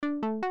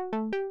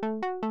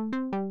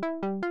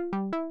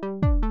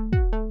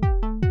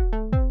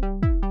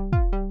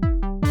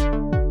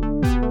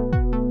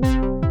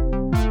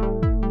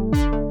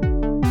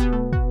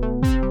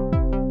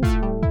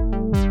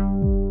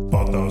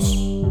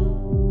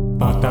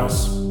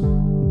Patas.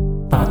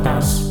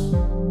 Patas.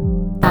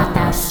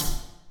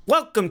 Patas.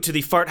 Welcome to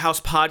the Fart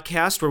House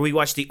podcast, where we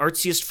watch the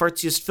artsiest,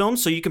 fartsiest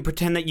films so you can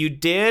pretend that you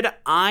did.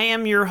 I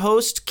am your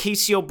host,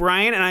 Casey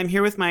O'Brien, and I'm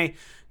here with my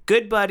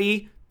good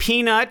buddy,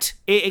 Peanut,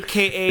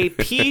 a.k.a.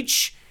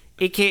 Peach,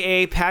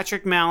 a.k.a.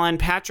 Patrick Mallon.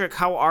 Patrick,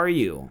 how are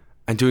you?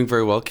 I'm doing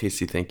very well,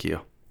 Casey. Thank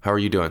you. How are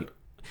you doing?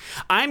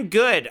 I'm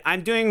good.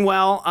 I'm doing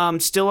well.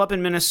 Still up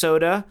in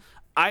Minnesota.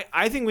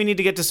 I think we need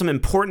to get to some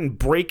important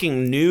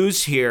breaking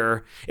news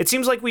here. It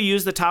seems like we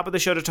use the top of the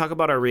show to talk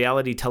about our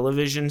reality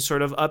television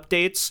sort of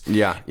updates.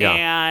 Yeah.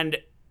 And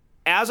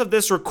as of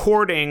this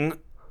recording,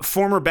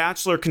 former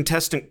Bachelor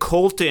contestant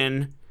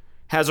Colton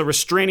has a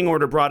restraining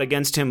order brought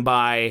against him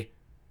by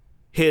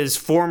his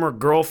former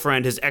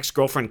girlfriend, his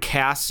ex-girlfriend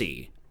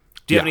Cassie.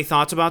 Do you have any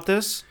thoughts about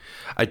this?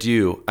 I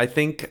do. I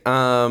think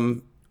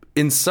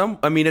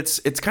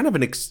it's kind of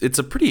it's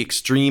a pretty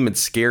extreme and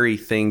scary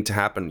thing to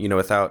happen,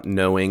 without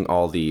knowing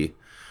all the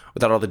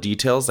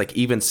details. Like,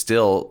 even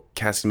still,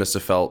 Cassie must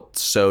have felt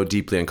so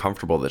deeply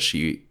uncomfortable that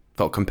she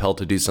felt compelled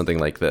to do something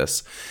like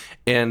this.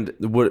 And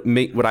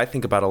what I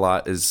think about a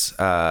lot is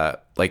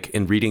like,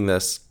 in reading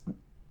this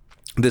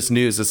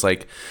news, is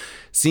like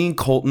seeing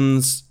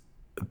Colton's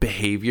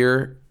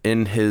behavior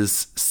in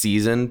his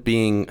season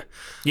being,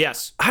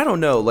 yes, I don't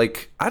know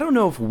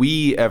if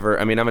we ever,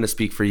 I'm going to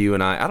speak for you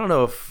and I don't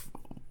know if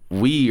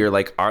we are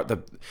like I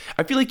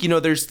feel like,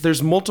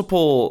 there's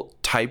multiple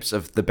types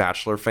of the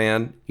Bachelor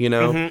fan,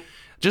 Mm-hmm.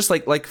 just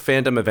like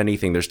fandom of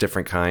anything, there's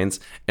different kinds.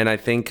 And I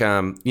think,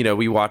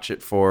 we watch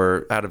it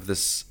out of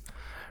this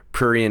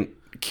prurient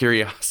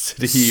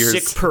curiosity,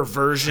 sick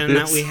perversion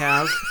that we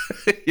have.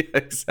 Yeah,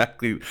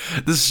 exactly.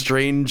 This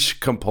strange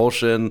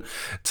compulsion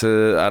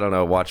to, I don't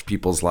know, watch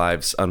people's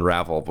lives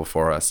unravel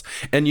before us.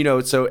 And,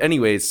 so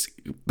anyways,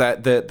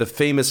 that the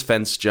famous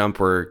fence jump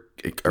where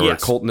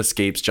Colton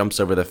escapes, jumps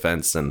over the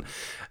fence. And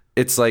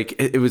it's like,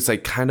 it was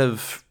like kind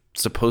of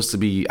supposed to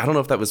be, I don't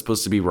know if that was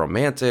supposed to be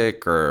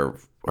romantic or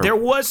there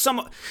was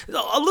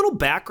a little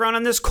background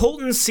on this.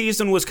 Colton's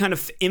season was kind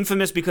of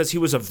infamous because he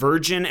was a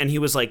virgin and he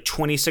was like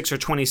 26 or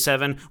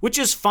 27, which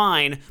is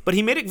fine. But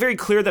he made it very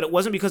clear that it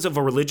wasn't because of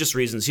religious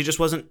reasons. He just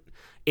wasn't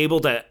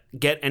able to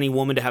get any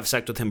woman to have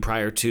sex with him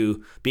prior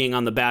to being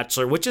on The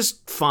Bachelor, which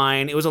is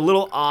fine. It was a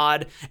little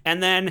odd.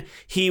 And then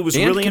he was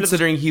really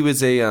considering he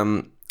was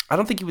I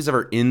don't think he was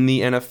ever in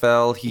the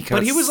NFL.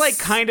 But he was like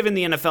kind of in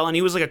the NFL, and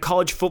he was like a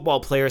college football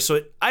player.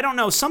 So I don't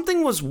know.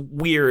 Something was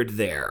weird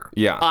there.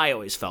 Yeah. I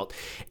always felt.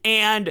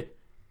 And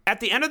at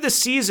the end of the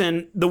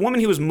season, the woman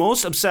he was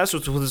most obsessed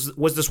with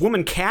was this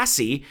woman,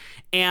 Cassie,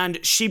 and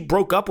she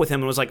broke up with him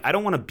and was like, I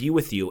don't want to be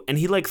with you. And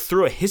he like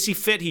threw a hissy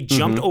fit. He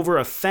jumped over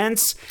a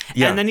fence,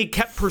 and then he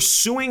kept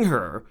pursuing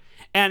her.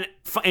 And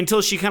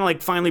until she kind of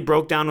like finally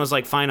broke down and was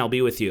like, fine, I'll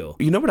be with you.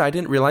 You know what I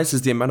didn't realize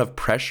is the amount of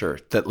pressure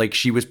that like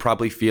she was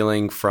probably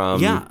feeling from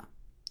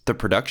the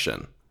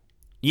production.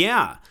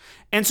 Yeah.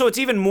 And so it's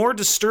even more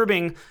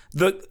disturbing.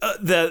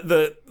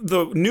 The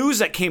news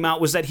that came out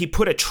was that he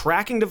put a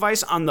tracking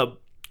device on the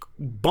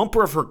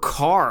bumper of her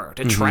car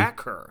to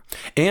track her.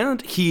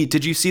 And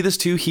did you see this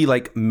too? He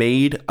like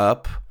made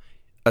up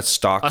a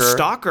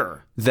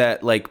stalker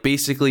that like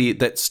basically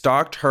that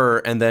stalked her,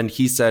 and then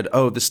he said,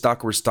 oh, the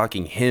stalker was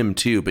stalking him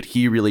too, but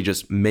he really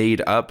just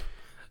made up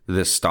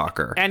this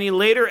stalker. And he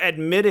later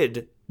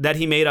admitted that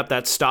he made up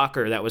that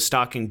stalker that was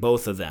stalking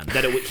both of them,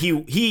 that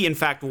he in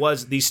fact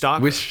was the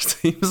stalker. Which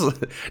seems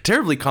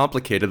terribly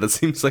complicated. That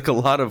seems like a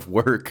lot of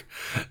work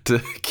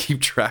to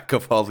keep track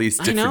of all these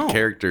different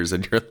characters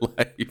in your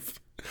life.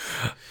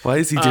 Why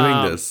is he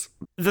doing this?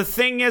 The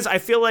thing is, I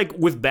feel like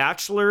with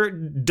Bachelor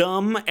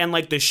dumb and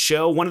like the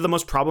show, one of the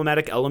most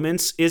problematic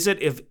elements is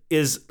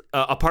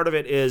a part of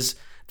it is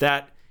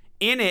that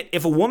in it,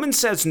 if a woman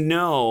says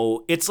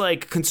no, it's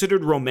like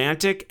considered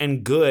romantic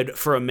and good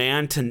for a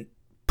man to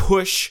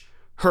push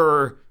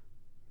her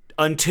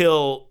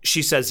until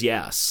she says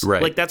yes.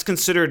 Right. Like that's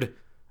considered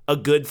a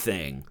good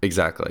thing.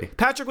 Exactly.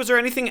 Patrick, was there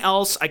anything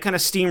else? I kind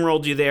of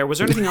steamrolled you there. Was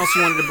there anything else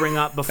you wanted to bring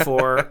up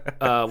before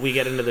we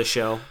get into the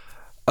show?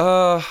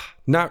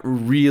 Not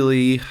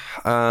really.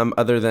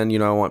 Other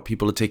than, I want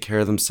people to take care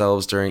of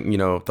themselves during,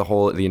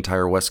 the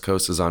entire West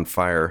Coast is on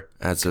fire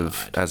as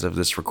of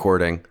this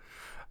recording.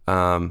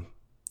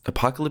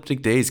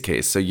 Apocalyptic days,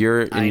 Case. So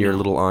you're in your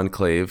little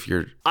enclave.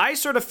 I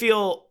sort of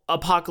feel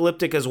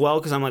apocalyptic as well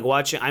because I'm like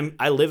watching.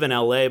 I live in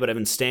LA, but I've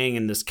been staying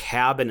in this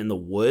cabin in the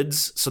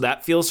woods, so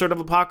that feels sort of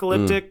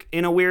apocalyptic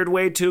in a weird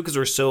way too because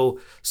we're so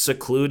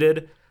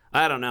secluded.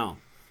 I don't know.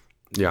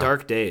 Yeah.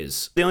 Dark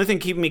days. The only thing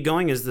keeping me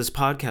going is this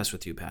podcast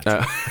with you,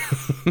 Patrick.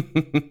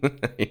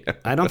 Yeah.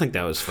 I don't think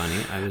that was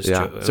funny.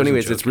 So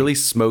anyways, it's really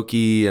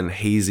smoky and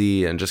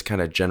hazy and just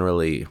kind of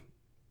generally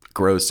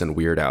gross and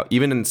weird out.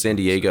 Even in San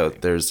Diego,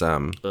 there's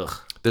a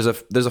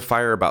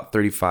fire about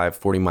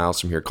 40 miles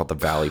from here called the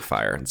Valley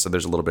Fire. And so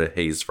there's a little bit of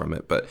haze from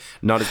it, but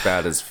not as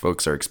bad as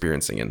folks are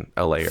experiencing in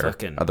LA or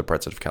other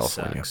parts of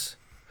California. Sucks.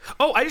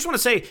 Oh, I just want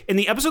to say, in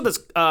the episode that's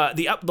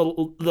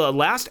the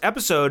last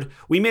episode,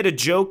 we made a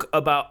joke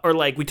about, or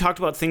like we talked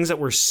about things that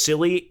were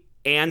silly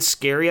and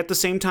scary at the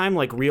same time,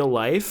 like real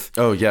life.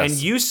 Oh, yes.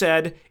 And you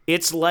said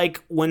it's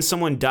like when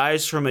someone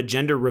dies from a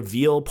gender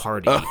reveal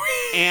party.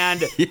 Oh.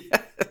 And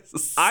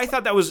Yes. I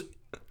thought that was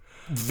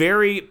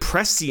very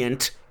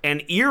prescient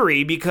and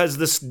eerie because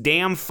this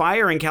damn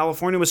fire in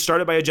California was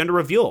started by a gender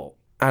reveal.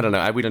 I don't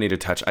know. We don't need to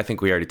touch. I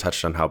think we already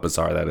touched on how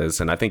bizarre that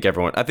is. And I think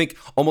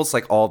almost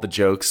like all the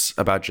jokes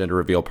about gender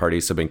reveal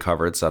parties have been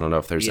covered. So I don't know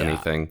if there's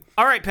anything.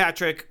 All right,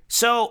 Patrick.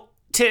 So,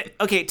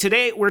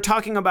 today we're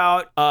talking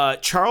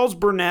about Charles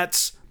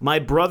Burnett's My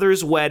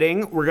Brother's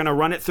Wedding. We're going to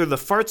run it through the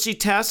fartsy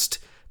test.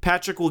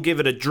 Patrick will give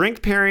it a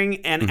drink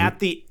pairing. And at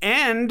the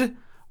end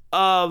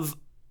of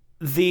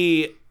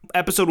the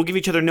episode, we'll give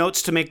each other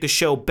notes to make the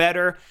show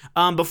better.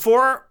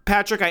 Before,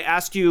 Patrick, I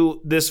asked you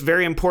this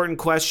very important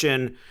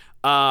question.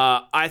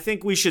 I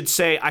think we should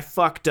say I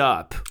fucked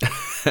up.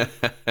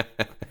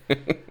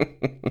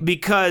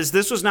 Because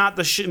this was not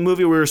the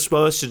movie we were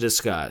supposed to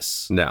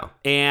discuss. No.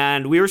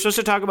 And we were supposed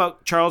to talk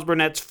about Charles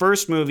Burnett's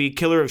first movie,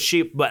 Killer of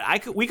Sheep, but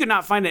we could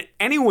not find it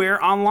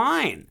anywhere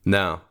online.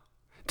 No.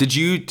 Did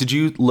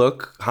you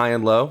look high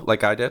and low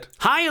like I did?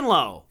 High and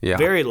low. Yeah.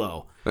 Very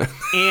low.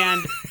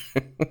 And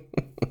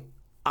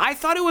I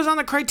thought it was on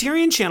the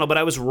Criterion Channel, but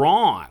I was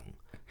wrong.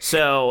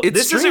 So It's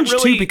this strange isn't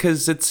really too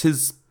because it's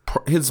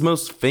his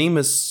most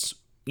famous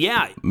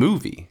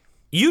movie.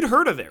 You'd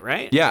heard of it,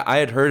 right? Yeah, I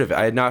had heard of it.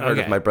 I had not heard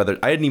of My Brother.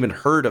 I hadn't even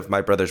heard of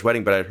My Brother's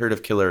Wedding, but I had heard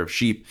of Killer of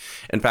Sheep.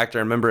 In fact, I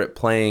remember it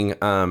playing.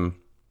 I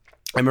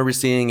remember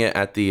seeing it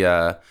at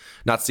the,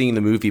 not seeing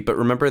the movie, but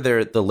remember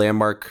the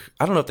Landmark.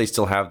 I don't know if they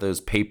still have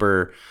those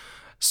paper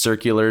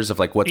circulars of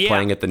like what's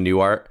playing at the New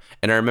Art.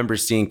 And I remember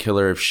seeing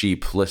Killer of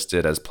Sheep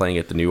listed as playing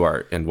at the New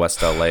Art in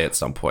West LA at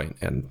some point,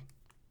 and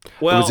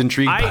I was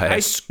intrigued by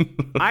it.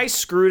 I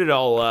screwed it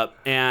all up,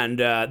 and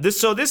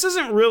this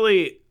isn't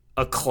really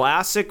a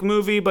classic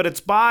movie, but it's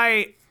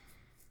by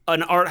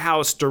an art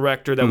house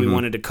director that we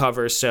wanted to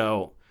cover,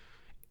 so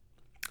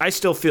I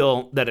still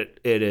feel that it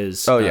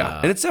is. Oh,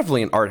 yeah. And it's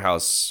definitely an art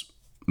house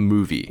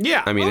movie.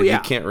 Yeah. I mean, you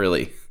can't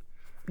really.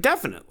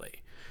 Definitely.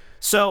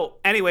 So,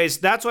 anyways,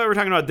 that's why we're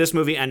talking about this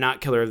movie and not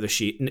Killer of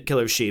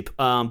Sheep.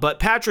 But,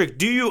 Patrick,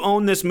 do you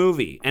own this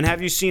movie? And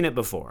have you seen it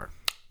before?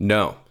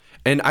 No.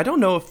 And I don't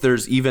know if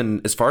there's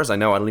even, as far as I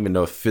know, I don't even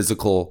know if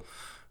physical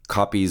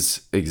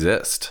copies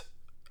exist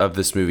of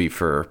this movie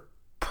for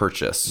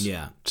purchase.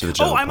 Yeah. To the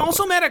general I'm public.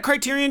 also mad at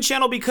Criterion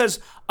Channel because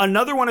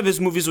another one of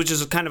his movies, which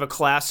is kind of a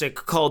classic,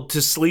 called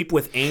To Sleep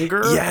with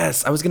Anger.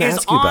 Yes, I was going to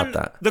ask you about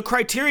that. The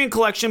Criterion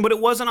Collection, but it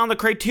wasn't on the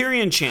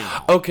Criterion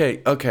Channel.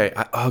 Okay.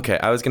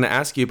 I was going to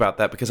ask you about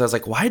that because I was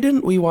like, why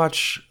didn't we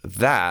watch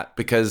that?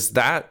 Because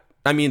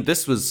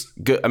this was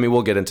good. I mean,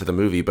 we'll get into the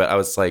movie, but I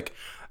was like,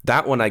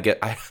 that one I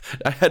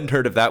hadn't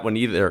heard of that one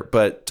either.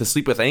 But To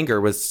Sleep with Anger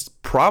was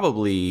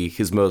probably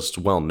his most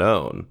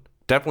well-known.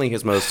 Definitely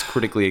his most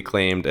critically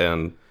acclaimed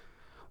and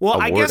Well,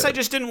 awarded. I guess I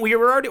just didn't.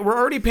 We're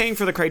already paying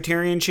for the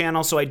Criterion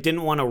Channel, so I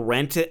didn't want to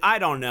rent it. I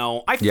don't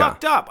know. I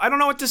fucked up. I don't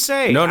know what to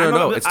say.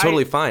 No. It's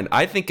totally fine.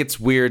 I think it's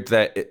weird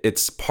that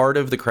it's part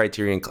of the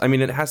Criterion. I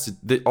mean, it has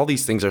to. All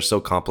these things are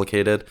so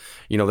complicated.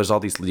 You know, there's all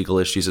these legal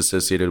issues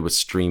associated with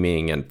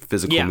streaming and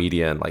physical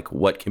media and like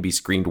what can be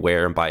screened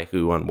where and by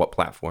who on what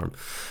platform.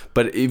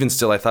 But even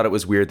still, I thought it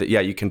was weird that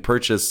you can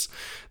purchase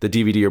the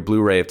DVD or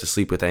Blu-ray of To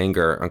Sleep with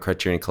Anger on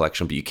Criterion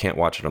Collection, but you can't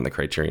watch it on the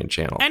Criterion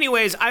Channel.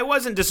 Anyways, I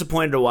wasn't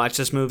disappointed to watch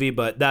this movie,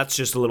 but that's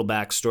just a little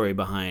backstory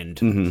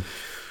behind a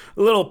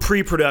little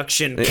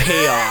pre-production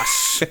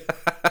chaos.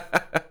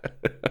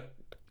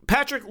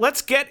 Patrick,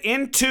 let's get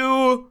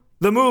into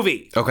the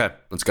movie. Okay,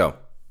 let's go.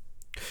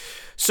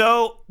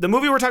 So the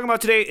movie we're talking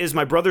about today is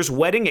My Brother's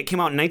Wedding. It came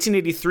out in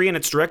 1983, and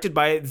it's directed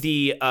by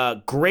the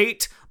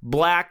great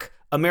Black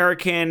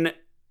American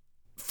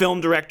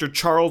film director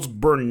Charles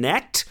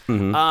Burnett.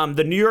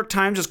 The New York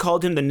Times has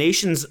called him the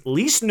nation's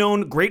least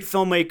known great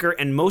filmmaker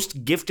and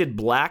most gifted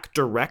Black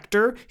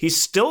director.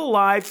 He's still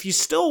alive. He's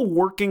still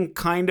working,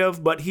 kind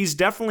of, but he's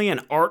definitely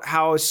an art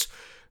house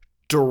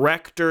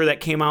director that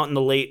came out in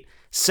the late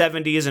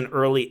 70s and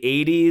early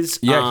 80s.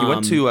 Yeah, he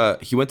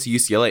went to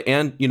UCLA,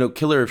 and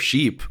Killer of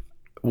Sheep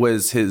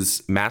was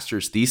his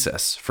master's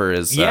thesis for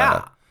his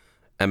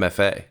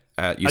MFA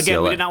at UCLA.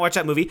 Again, we did not watch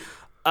that movie.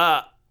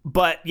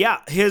 But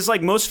yeah, his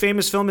most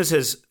famous film is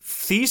his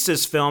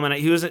thesis film, and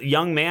he was a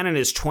young man in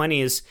his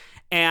 20s,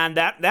 and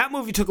that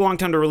movie took a long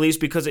time to release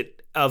because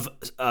of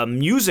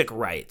music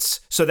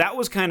rights. So that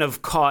was kind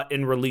of caught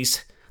in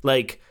release,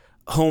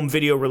 home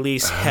video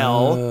release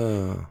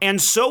hell.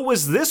 And so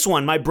was this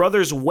one. My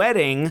Brother's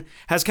Wedding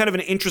has kind of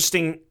an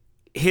interesting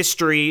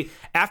history.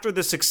 After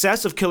the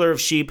success of Killer of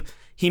Sheep,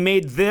 he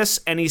made this,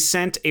 and he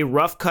sent a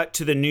rough cut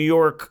to the New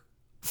York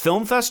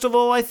Film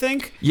Festival, I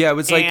think. Yeah, it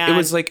was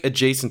like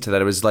adjacent to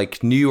that. It was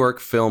like New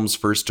York Film's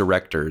First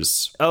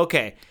Directors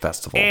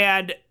Festival.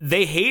 And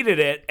they hated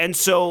it, and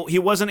so he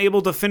wasn't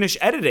able to finish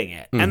editing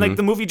it. And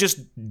the movie just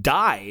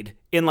died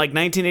in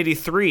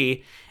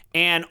 1983,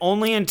 and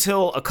only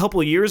until a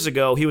couple years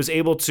ago he was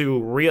able to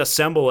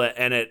reassemble it,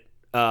 and it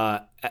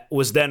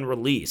was then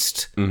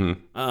released.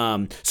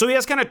 So he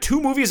has kind of two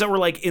movies that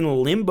were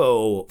in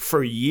limbo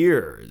for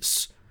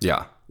years.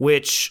 Yeah.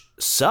 which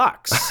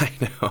sucks. I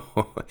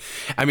know.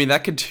 I mean,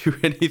 that could do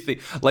anything.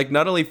 Like,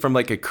 not only from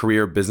like a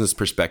career business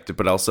perspective,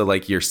 but also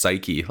like your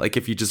psyche. Like,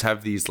 if you just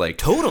have these like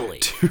Totally.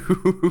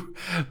 two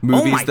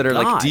movies that are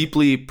God. like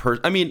deeply.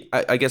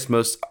 I guess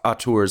most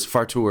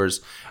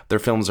fauteurs, their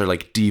films are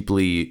like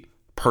deeply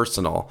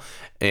personal,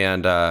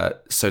 and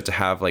so to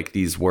have like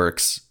these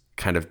works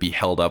kind of be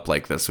held up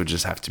like this would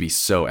just have to be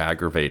so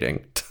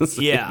aggravating, to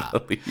say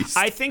the least.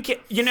 I think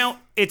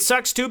it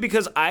sucks too,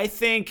 because I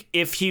think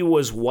if he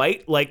was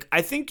white, like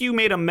I think you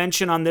made a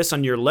mention on this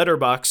on your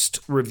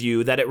Letterboxd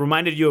review that it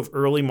reminded you of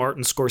early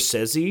Martin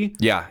Scorsese.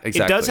 Yeah,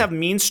 exactly. It does have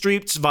Mean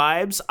Streets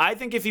vibes. I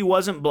think if he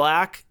wasn't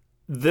black,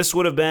 he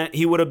would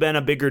have been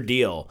a bigger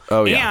deal.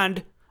 Oh yeah.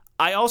 And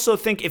I also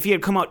think if he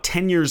had come out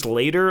 10 years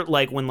later,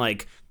 like when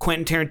like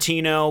Quentin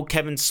Tarantino,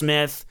 Kevin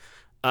Smith,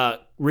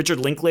 Richard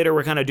Linklater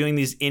were kind of doing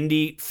these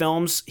indie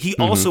films, he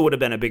also would have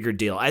been a bigger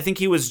deal. I think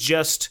he was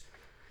just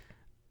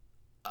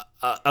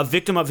a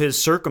victim of his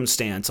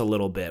circumstance a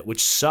little bit,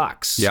 which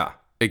sucks. Yeah,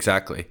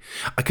 exactly.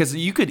 Because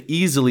you could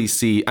easily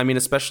see, I mean,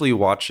 especially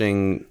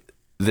watching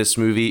this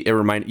movie,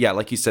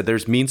 like you said,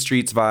 there's Mean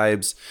Streets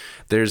vibes.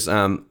 There's,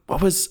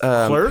 Clerks,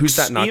 Who's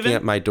That Knocking even?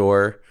 at My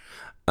Door?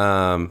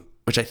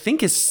 Which I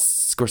think is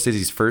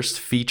Scorsese's first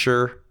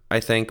feature, I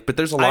think. But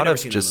there's a lot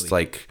of just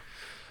like,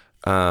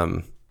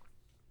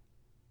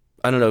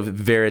 I don't know,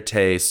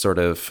 verite sort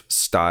of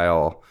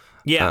style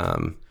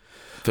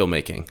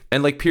filmmaking.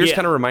 And like Pierce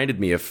kind of reminded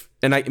me of,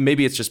 and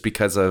maybe it's just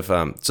because of,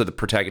 so the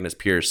protagonist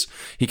Pierce,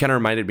 he kind of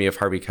reminded me of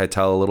Harvey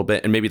Keitel a little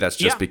bit. And maybe that's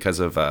just because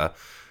of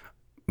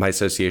my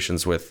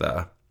associations with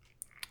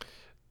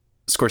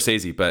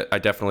Scorsese, but I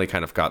definitely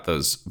kind of got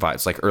those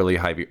vibes, like early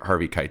Harvey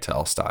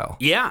Keitel style.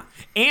 Yeah.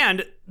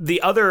 And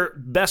the other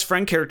best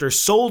friend character,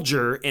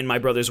 Soldier, in My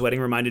Brother's Wedding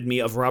reminded me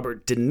of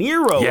Robert De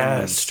Niro in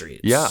Mean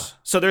Streets. Yeah.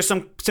 So there's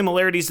some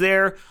similarities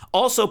there.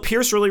 Also,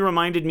 Pierce really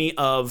reminded me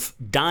of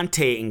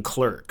Dante in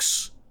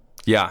Clerks.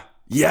 Yeah.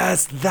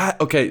 Yes, that.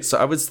 Okay, so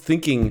I was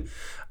thinking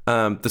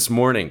this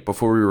morning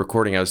before we were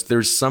recording,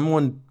 there's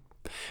someone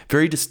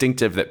very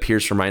distinctive that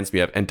Pierce reminds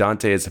me of, and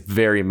Dante is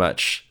very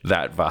much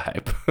that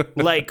vibe.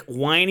 Like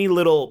whiny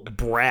little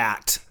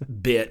brat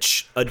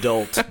bitch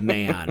adult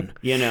man,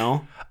 you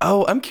know?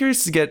 Oh, I'm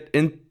curious to get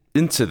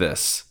into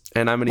this,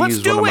 and I'm going to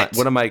use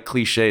one of my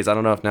cliches. I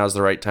don't know if now's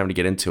the right time to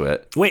get into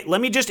it. Wait, let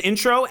me just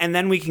intro, and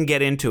then we can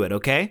get into it,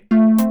 okay?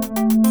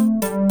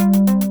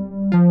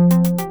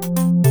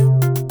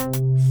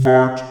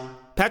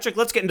 Patrick,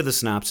 let's get into the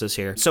synopsis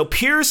here. So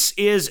Pierce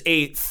is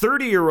a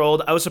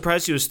 30-year-old. I was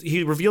surprised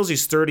he reveals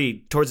he's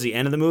 30 towards the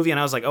end of the movie, and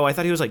I was like, oh, I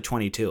thought he was like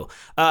 22.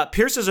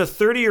 Pierce is a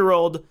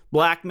 30-year-old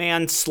black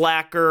man,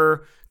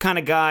 slacker kind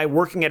of guy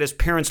working at his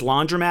parents'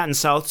 laundromat in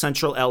South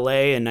Central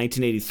LA in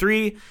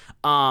 1983.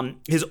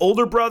 His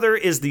older brother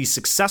is the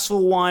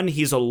successful one.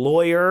 He's a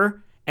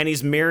lawyer, and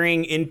he's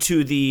marrying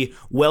into the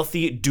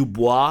wealthy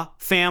Dubois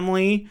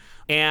family.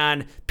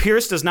 And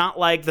Pierce does not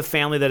like the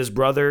family that his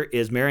brother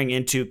is marrying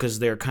into because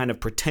they're kind of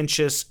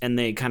pretentious and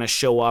they kind of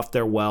show off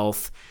their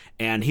wealth.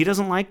 And he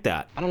doesn't like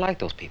that. I don't like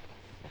those people.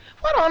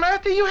 What on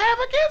earth do you have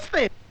against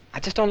them?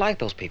 I just don't like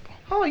those people.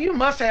 Oh, you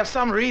must have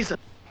some reason.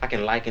 I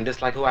can like and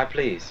dislike who I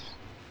please.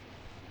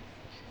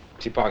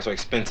 She parks her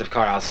expensive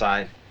car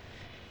outside.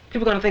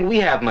 People are gonna think we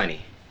have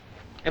money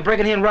and break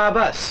in here and rob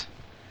us.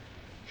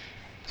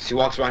 She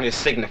walks around here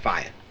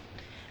signifying.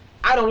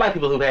 I don't like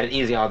people who've had it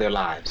easy all their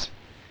lives.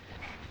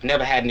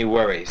 Never had any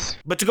worries.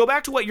 But to go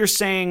back to what you're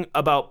saying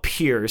about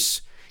Pierce,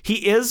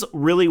 he is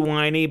really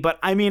whiny, but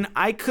I mean,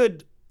 I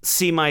could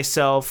see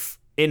myself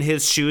in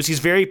his shoes. He's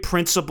very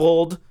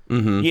principled,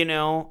 you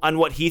know, on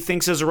what he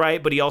thinks is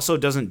right, but he also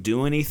doesn't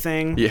do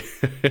anything. Yeah,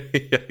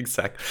 yeah,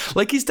 exactly.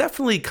 Like, he's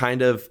definitely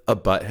kind of a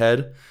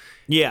butthead.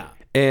 Yeah.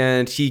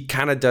 And he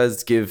kind of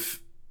does give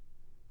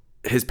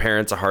his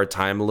parents a hard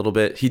time a little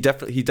bit. He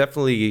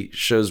definitely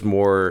shows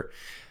more.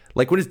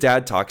 Like, when his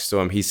dad talks to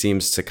him, he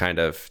seems to kind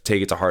of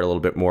take it to heart a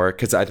little bit more,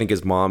 because I think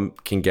his mom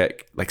can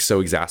get like so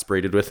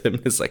exasperated with him.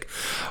 It's like,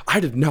 I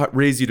did not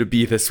raise you to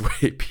be this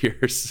way,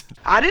 Pierce.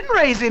 I didn't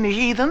raise any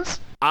heathens.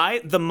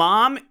 The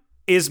mom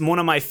is one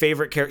of my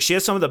favorite characters. She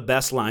has some of the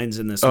best lines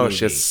in this movie. Oh,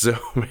 she has so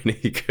many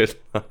good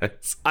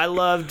lines. I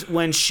loved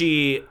when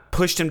she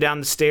pushed him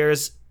down the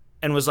stairs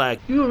and was like,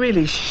 You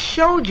really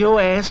showed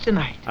your ass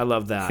tonight. I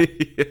love that.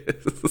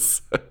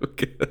 It's so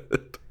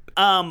good.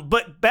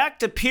 But back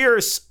to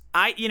Pierce.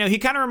 He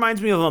kind of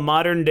reminds me of a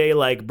modern day,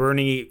 like,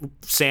 Bernie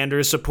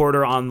Sanders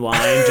supporter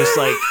online, just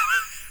like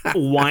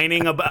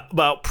whining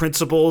about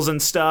principles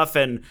and stuff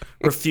and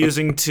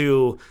refusing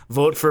to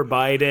vote for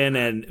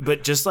Biden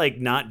but just like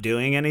not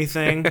doing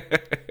anything.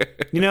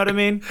 You know what I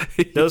mean?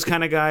 Those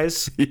kind of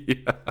guys.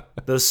 Yeah.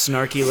 Those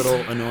snarky little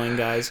annoying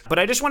guys. But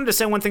I just wanted to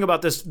say one thing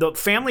about this. The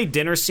family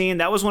dinner scene,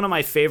 that was one of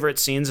my favorite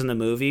scenes in the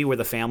movie where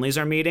the families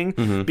are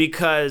meeting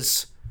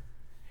because,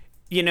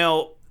 you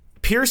know,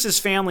 Pierce's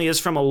family is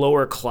from a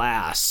lower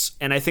class,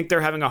 and I think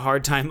they're having a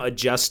hard time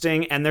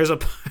adjusting. And there's a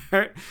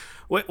part,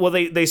 well,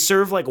 they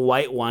serve like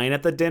white wine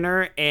at the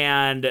dinner,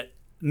 and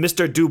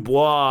Mr.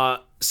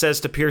 Dubois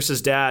says to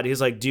Pierce's dad, he's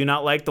like, "Do you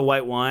not like the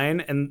white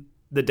wine?" And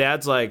the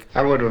dad's like,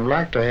 I would have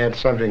liked to have had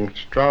something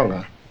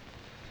stronger.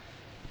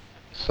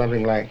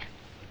 Something like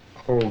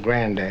old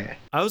granddad.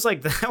 I was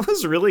like, that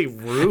was really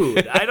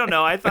rude. I don't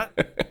know. I thought.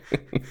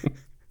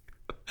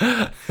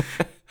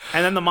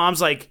 And then the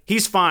mom's like,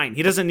 he's fine.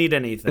 He doesn't need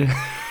anything.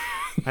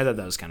 I thought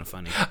that was kind of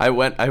funny. I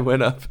went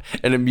up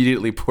and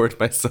immediately poured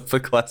myself a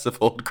glass of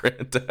old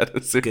granddad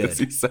as soon as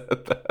he said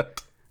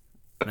that.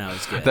 That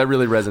was good. That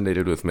really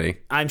resonated with me.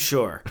 I'm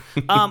sure.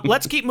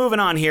 Let's keep moving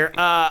on here.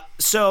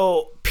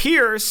 So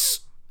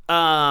Pierce,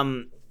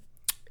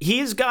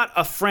 he's got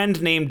a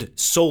friend named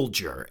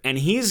Soldier, and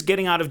he's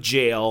getting out of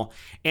jail,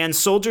 and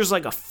Soldier's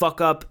like a fuck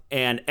up,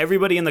 and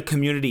everybody in the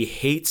community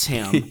hates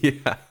him.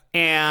 Yeah.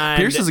 And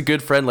Pierce is a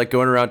good friend, like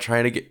going around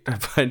trying to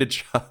find a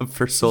job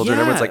for Soldier. And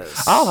everyone's like,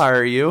 I'll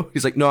hire you.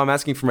 He's like, no, I'm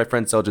asking for my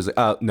friend Soldier. He's like,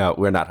 oh, no,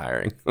 we're not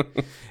hiring.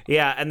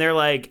 Yeah, and they're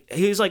like,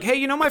 he's like, hey,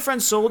 you know my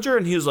friend Soldier?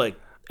 And he was like,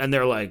 and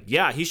they're like,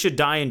 yeah, he should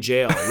die in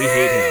jail. We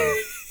hate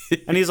him.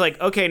 And he's like,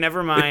 okay,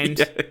 never mind.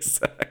 Yeah,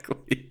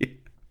 exactly.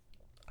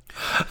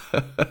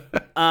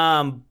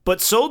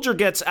 But Soldier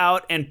gets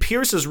out, and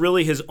Pierce is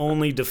really his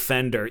only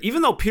defender,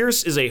 even though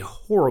Pierce is a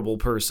horrible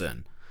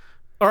person.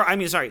 Or, I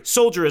mean, sorry,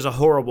 Soldier is a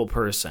horrible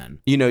person.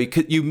 You know,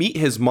 you meet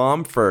his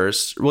mom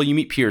first. Well, you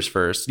meet Pierce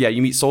first. Yeah, you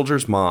meet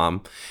Soldier's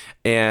mom.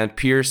 And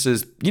Pierce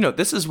is, you know,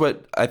 this is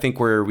what I think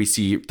where we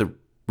see the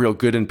real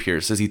good in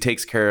Pierce is he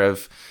takes care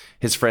of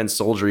his friend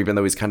Soldier, even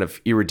though he's kind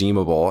of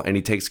irredeemable. And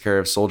he takes care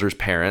of Soldier's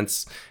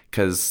parents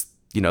because,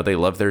 you know, they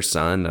love their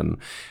son.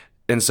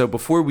 And so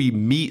before we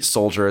meet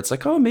Soldier, it's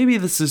like, oh, maybe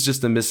this is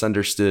just a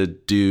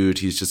misunderstood dude.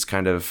 He's just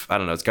kind of, I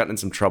don't know, he's gotten in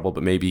some trouble,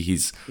 but maybe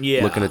he's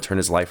looking to turn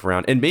his life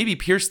around. And maybe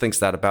Pierce thinks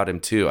that about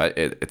him too.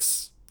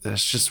 It's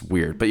just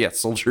weird. But yeah,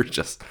 Soldier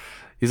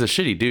he's a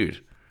shitty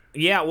dude.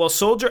 Yeah, well,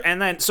 Soldier,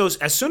 and then, so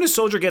as soon as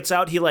Soldier gets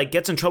out, he, like,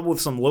 gets in trouble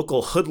with some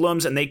local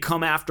hoodlums, and they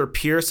come after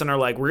Pierce and are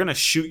like, we're going to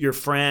shoot your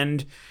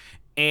friend.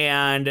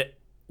 And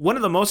one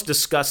of the most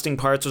disgusting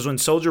parts was when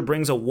Soldier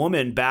brings a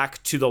woman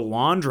back to the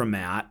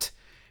laundromat.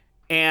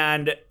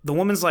 And the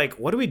woman's like,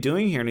 what are we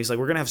doing here? And he's like,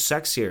 we're going to have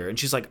sex here. And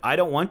she's like, I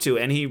don't want to.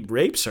 And he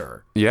rapes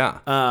her. Yeah.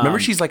 Remember,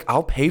 she's like,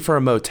 I'll pay for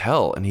a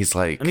motel. And he's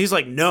like,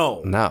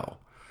 no. No.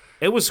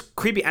 It was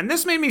creepy. And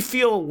this made me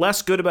feel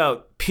less good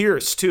about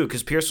Pierce, too,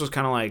 because Pierce was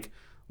kind of like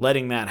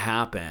letting that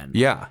happen.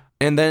 Yeah.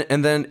 And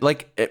then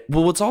like,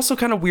 what's also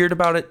kind of weird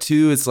about it,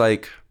 too, is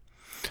like,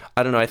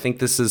 I don't know. I think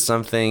this is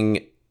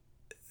something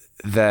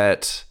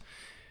that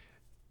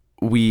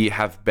we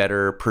have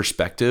better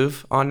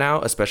perspective on now,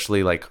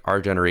 especially like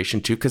our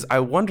generation too. Cause I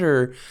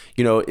wonder,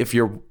 you know, if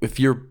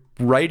you're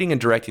writing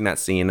and directing that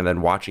scene and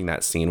then watching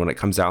that scene when it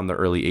comes out in the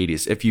early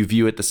 80s, if you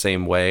view it the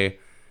same way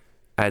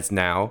as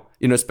now,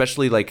 you know,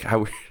 especially like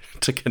how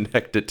to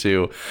connect it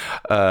to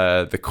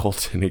the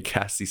Colton and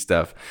Cassie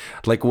stuff,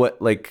 like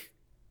what, like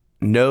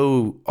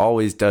no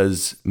always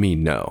does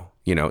mean no,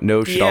 you know,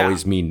 no should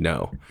always mean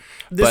no.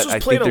 But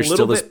I think there's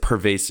still this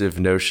pervasive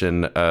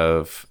notion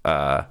of,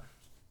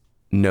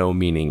 no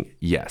meaning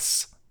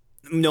yes.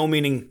 No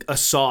meaning a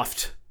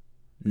soft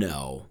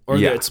no. Or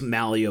that it's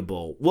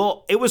malleable.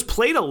 Well, it was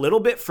played a little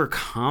bit for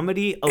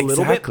comedy, a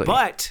little bit.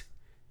 But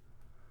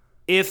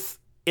if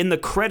in the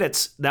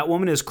credits, that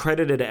woman is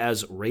credited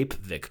as rape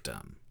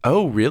victim.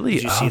 Oh, really?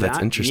 Did you see that's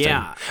that? interesting.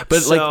 Yeah.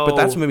 But but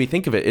that's what made me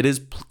think of it. It is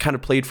kind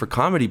of played for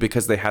comedy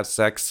because they have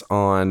sex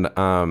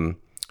on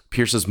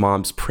Pierce's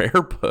mom's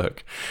prayer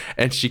book,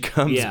 and she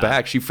comes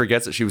back. She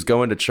forgets that she was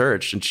going to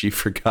church and she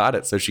forgot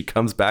it. So she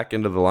comes back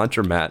into the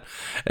laundromat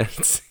and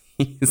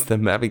sees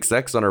them having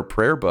sex on her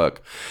prayer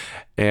book.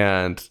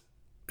 And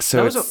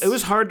so it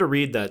was hard to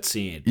read that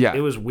scene. Yeah.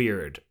 It was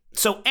weird.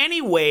 So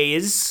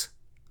anyways,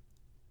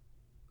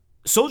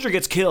 Soldier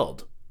gets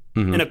killed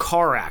in a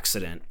car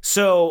accident.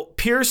 So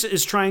Pierce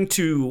is trying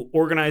to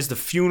organize the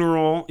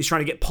funeral. He's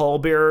trying to get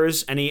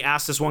pallbearers, and he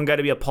asks this one guy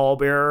to be a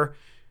pallbearer.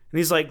 And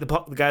he's like, the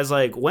guy's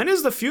like, when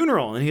is the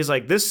funeral? And he's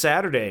like, this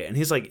Saturday. And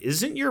he's like,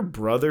 isn't your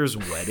brother's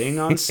wedding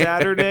on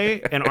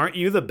Saturday? And aren't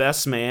you the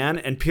best man?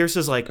 And Pierce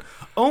is like,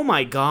 oh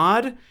my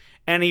God.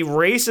 And he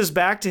races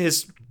back to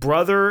his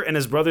brother and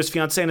his brother's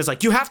fiance and is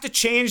like, you have to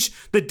change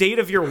the date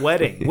of your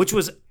wedding, which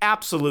was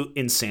absolute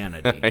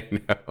insanity. I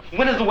know.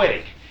 When is the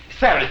wedding?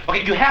 Saturday.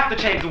 Okay, you have to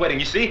change the wedding,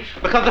 you see,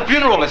 because the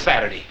funeral is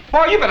Saturday.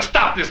 Boy, you better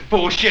stop this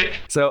bullshit.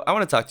 So I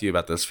want to talk to you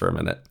about this for a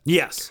minute.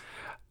 Yes.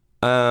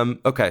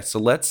 Okay, so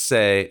let's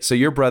say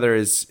your brother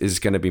is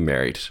going to be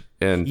married,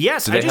 and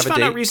yes, I just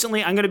found out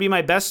recently I'm going to be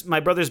my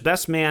brother's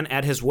best man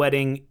at his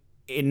wedding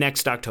in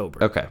next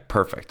October. Okay,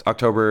 perfect.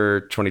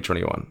 October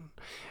 2021.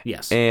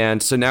 Yes.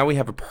 And so now we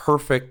have a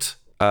perfect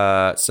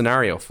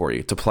scenario for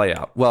you to play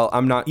out. Well,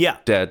 I'm not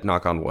dead,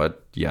 knock on wood,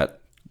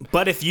 yet.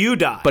 But if you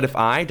die. But if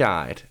I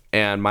died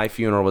and my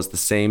funeral was the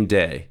same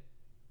day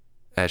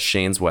as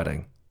Shane's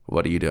wedding,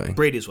 what are you doing?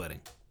 Brady's wedding.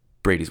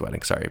 Brady's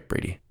wedding. Sorry,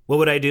 Brady. What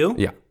would I do?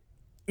 Yeah.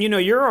 You know,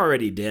 you're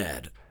already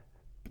dead.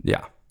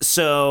 Yeah.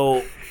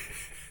 So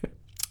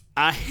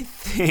I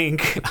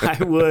think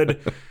I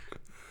would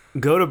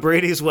go to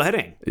Brady's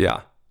wedding.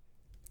 Yeah.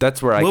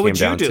 That's where I came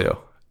down to.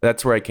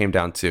 That's where I came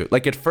down to.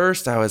 Like at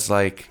first I was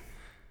like,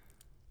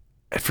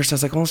 at first I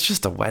was like, well, it's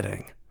just a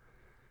wedding.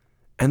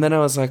 And then I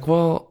was like,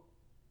 well,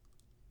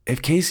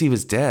 if Casey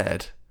was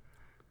dead,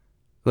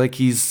 like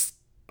he's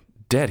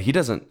dead. He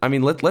doesn't, I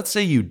mean, let's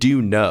say you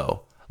do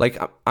know. Like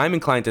I'm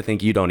inclined to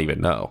think you don't even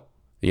know,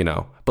 you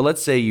know, but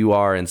let's say you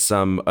are in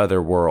some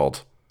other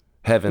world,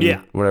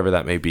 heaven, whatever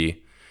that may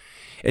be,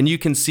 and you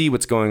can see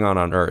what's going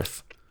on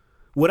Earth.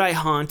 Would I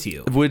haunt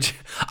you?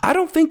 I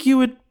don't think you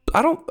would.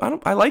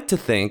 I like to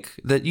think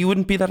that you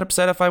wouldn't be that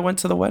upset if I went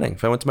to the wedding,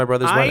 if I went to my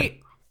brother's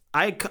wedding.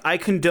 I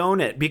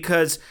condone it,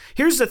 because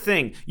here's the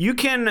thing. You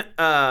can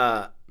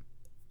mourn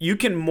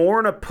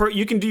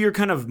you can do your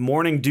kind of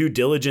mourning due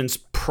diligence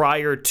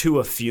prior to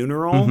a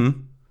funeral.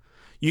 Mm-hmm.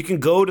 You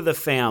can go to the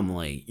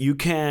family. You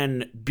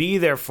can be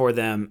there for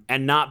them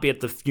and not be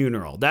at the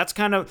funeral. That's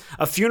kind of,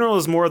 a funeral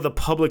is more of the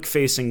public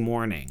facing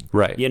mourning.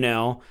 Right. You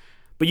know?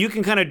 But you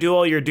can kind of do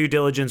all your due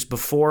diligence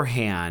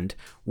beforehand,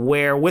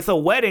 where with a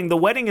wedding, the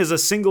wedding is a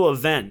single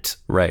event.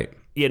 Right.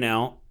 You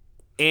know?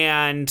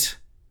 And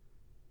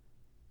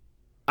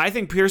I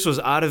think Pierce was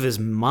out of his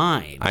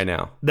mind. I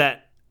know.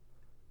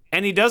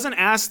 And he doesn't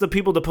ask the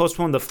people to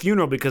postpone the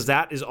funeral, because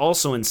that is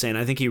also insane.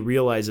 I think he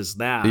realizes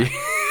that.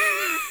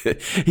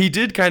 He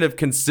did kind of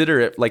consider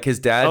it, like his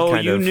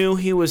dad you knew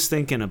he was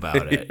thinking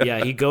about it.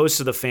 Yeah, he goes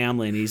to the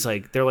family and he's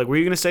like, they're like, were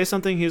you going to say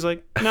something? He's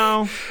like,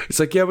 no. It's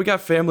like, yeah, we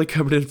got family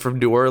coming in from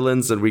New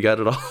Orleans and we got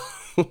it all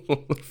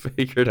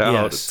figured out.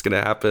 Yes. It's going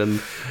to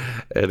happen.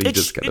 And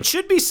it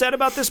should be said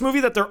about this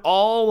movie that they're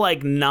all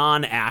like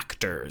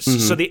non-actors. Mm-hmm.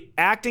 So the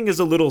acting is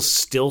a little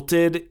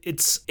stilted.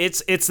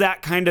 It's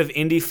that kind of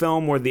indie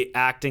film where the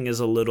acting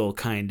is a little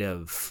kind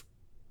of,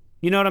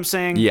 you know what I'm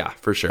saying? Yeah,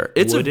 for sure.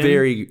 It's a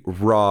very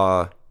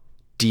raw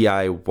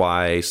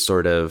DIY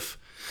sort of.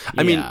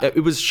 I mean,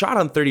 it was shot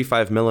on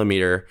 35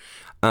 millimeter,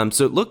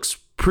 so it looks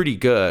pretty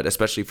good,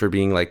 especially for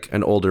being like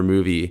an older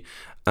movie.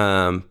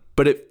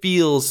 But it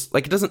feels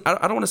like it doesn't.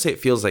 I don't want to say it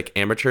feels like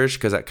amateurish,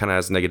 because that kind of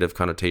has negative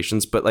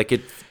connotations. But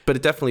it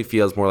definitely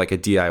feels more like a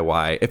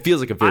DIY. It feels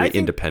like a very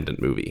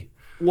independent movie.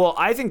 Well,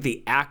 I think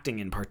the acting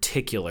in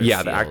particular.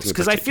 Yeah, the acting,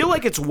 because I feel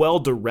like it's well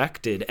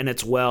directed and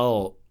it's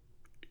well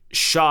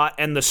shot,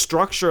 and the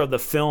structure of the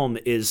film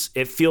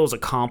it feels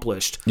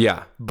accomplished.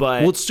 Yeah,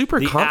 but it's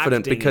super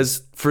confident,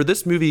 because for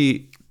this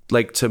movie,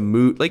 like, to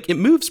move, like, it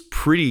moves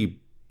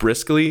pretty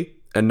briskly,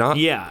 and not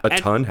a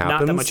ton happens.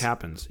 Not that much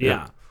happens.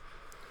 Yeah.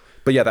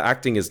 But yeah, the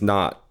acting is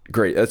not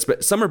great.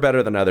 Some are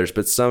better than others,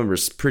 but some are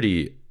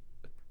pretty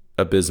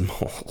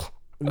abysmal.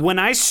 When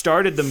I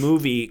started the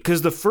movie,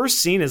 because the first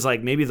scene is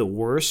like maybe the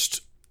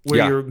worst,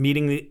 where you're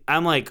meeting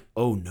I'm like,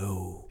 oh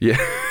no. Yeah.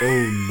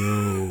 Oh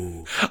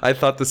no. I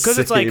thought the same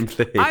thing. Because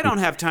it's like, I don't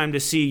have time to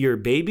see your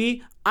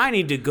baby. I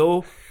need to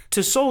go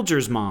to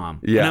Soldier's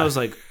mom. Yeah. And I was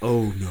like,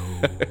 oh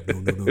no.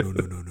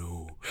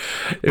 No.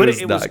 It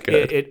was not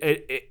good.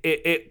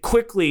 It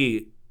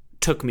quickly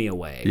took me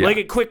away. Yeah.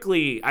 Like,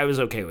 I was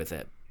okay with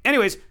it.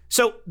 Anyways,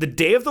 so the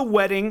day of the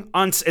wedding,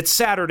 it's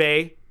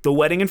Saturday, the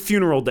wedding and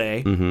funeral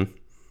day. Mm-hmm.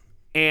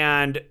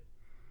 And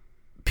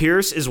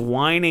Pierce is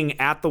whining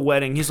at the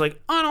wedding. He's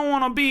like, I don't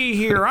want to be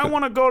here. I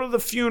want to go to the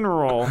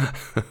funeral.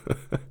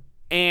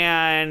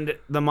 And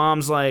the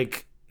mom's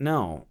like,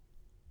 no,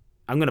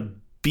 I'm going to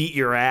beat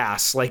your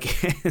ass.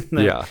 Like,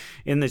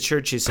 in the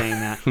church, she's saying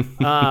that.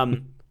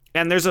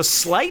 And there's a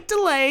slight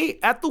delay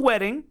at the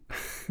wedding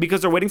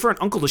because they're waiting for an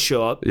uncle to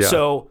show up. Yeah.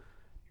 So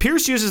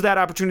Pierce uses that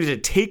opportunity to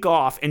take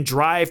off and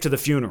drive to the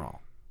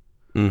funeral.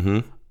 Mm-hmm.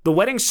 The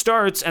wedding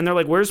starts, and they're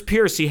like, where's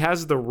Pierce? He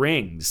has the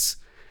rings.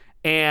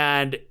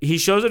 And he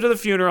shows up to the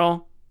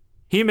funeral.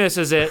 He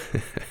misses it.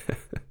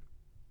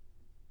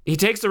 He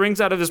takes the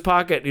rings out of his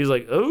pocket. And he's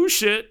like, oh,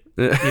 shit.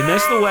 You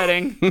missed the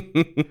wedding.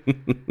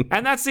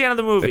 And that's the end of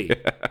the movie.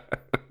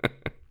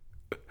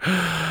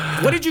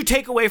 What did you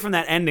take away from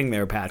that ending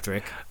there,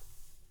 Patrick?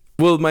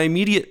 Well,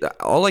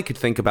 all I could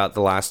think about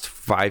the last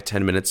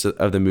 5-10 minutes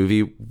of the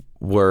movie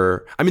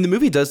were, I mean, the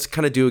movie does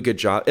kind of do a good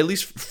job, at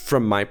least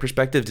from my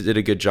perspective, did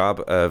a good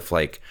job of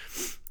like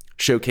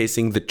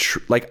showcasing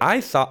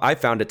I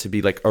found it to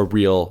be like a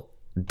real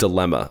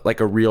dilemma,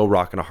 like a real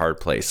rock and a hard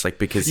place, like,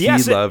 because he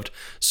loved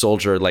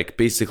Soldier like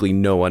basically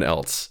no one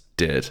else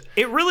did.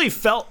 It really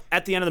felt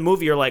at the end of the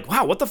movie, you're like,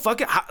 wow, what the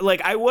fuck?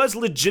 Like, I was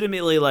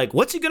legitimately like,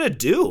 what's he gonna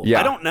do? Yeah.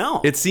 I don't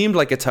know. It seemed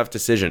like a tough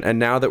decision. And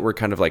now that we're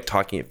kind of like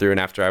talking it through, and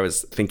after I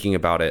was thinking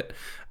about it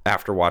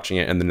after watching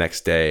it and the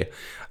next day,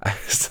 I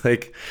was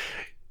like,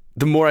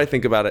 the more I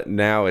think about it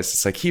now, it's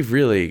just like, he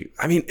really,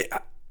 I mean,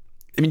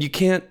 you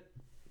can't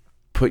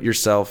put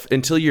yourself,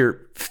 until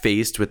you're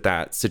faced with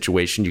that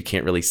situation, you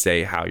can't really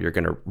say how you're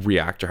going to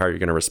react or how you're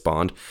going to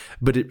respond.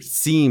 But it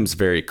seems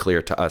very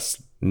clear to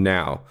us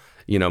now,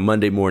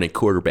 Monday morning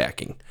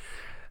quarterbacking.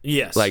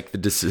 Yes. Like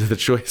the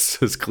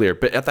choice is clear.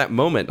 But at that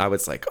moment, I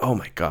was like, oh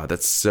my God,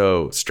 that's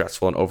so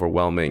stressful and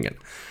overwhelming. And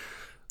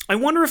I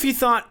wonder if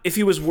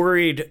he was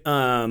worried,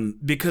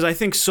 because I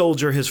think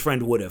Soldier, his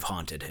friend, would have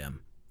haunted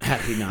him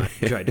had he not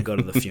tried to go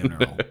to the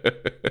funeral.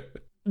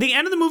 The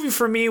end of the movie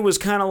for me was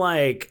kind of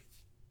like,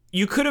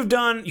 you could have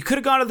gone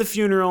to the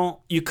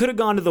funeral, you could have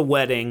gone to the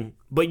wedding,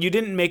 but you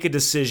didn't make a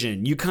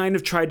decision. You kind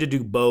of tried to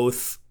do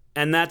both,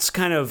 And that's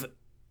kind of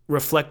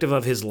reflective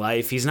of his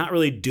life. He's not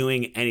really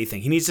doing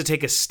anything. He needs to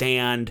take a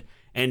stand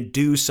and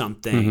do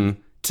something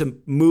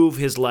to move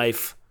his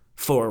life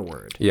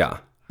forward. Yeah.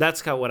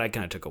 That's what I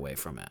kind of took away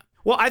from it.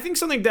 Well, I think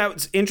something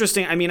that's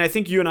interesting, I mean, I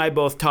think you and I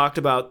both talked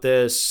about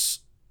this.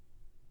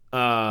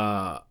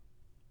 Well,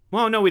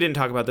 no, we didn't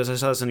talk about this. I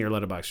saw this in your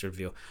Letterboxd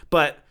review.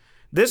 But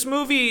this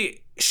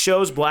movie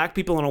shows black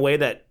people in a way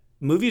that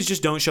movies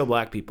just don't show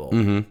black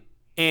people.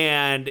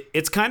 And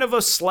it's kind of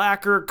a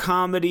slacker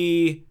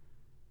comedy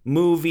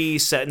movie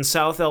set in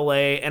South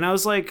LA. And I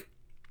was like,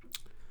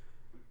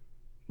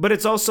 but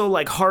it's also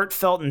like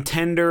heartfelt and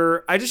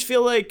tender. I just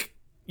feel like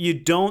you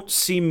don't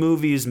see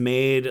movies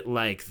made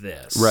like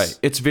this. Right.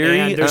 It's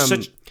very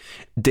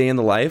day in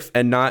the life,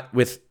 and not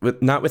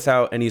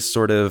without any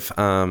sort of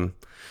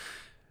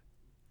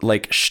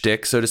like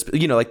shtick, so to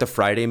speak. You know, like the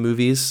Friday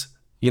movies.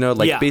 You know,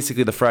 like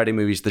basically the Friday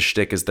movies, the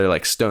shtick is they're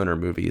like stoner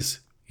movies.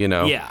 You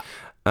know. Yeah.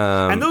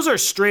 And those are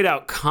straight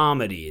out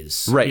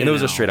comedies. Right. And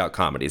those are straight out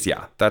comedies.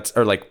 Yeah.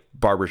 Or like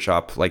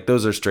Barbershop. Like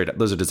those are straight up.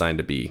 Those are designed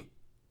to be.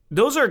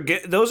 Those are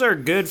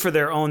good for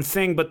their own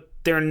thing, but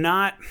they're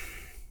not.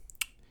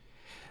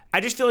 I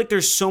just feel like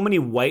there's so many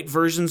white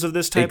versions of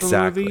this type of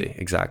movie.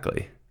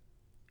 Exactly.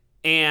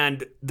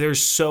 And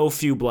there's so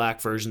few black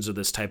versions of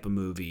this type of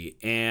movie.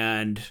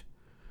 And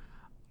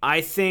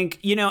I think,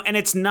 and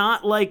it's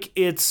not like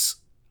it's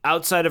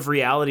outside of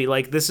reality.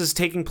 Like, this is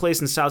taking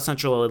place in South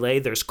Central LA.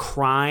 There's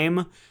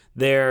crime.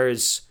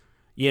 There's,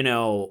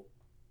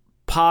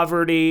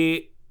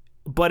 poverty.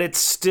 But it's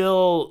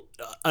still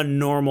a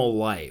normal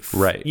life.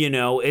 Right.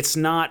 It's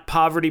not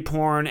poverty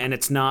porn, and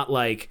it's not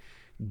like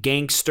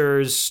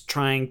gangsters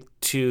trying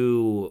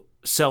to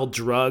sell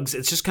drugs.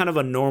 It's just kind of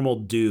a normal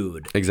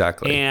dude.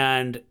 Exactly.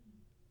 And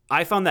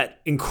I found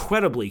that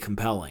incredibly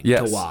compelling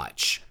to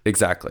watch.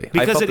 Exactly.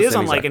 Because it is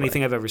unlike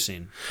anything I've ever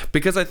seen.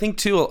 Because I think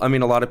too, I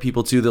mean, a lot of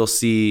people too, they'll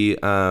see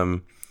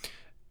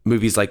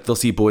movies like, they'll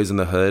see Boys in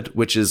the Hood,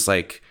 which is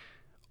like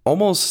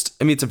almost,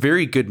 I mean, it's a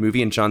very good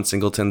movie, and John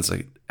Singleton's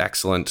an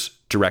excellent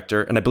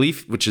director. And I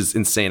believe, which is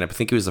insane, I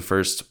think he was the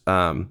first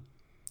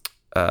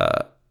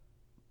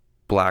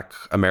Black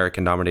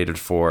American nominated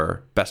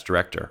for Best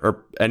Director,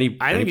 or I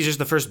think he's just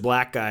the first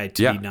black guy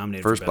to be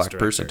nominated. First for Best black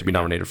person to be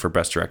nominated for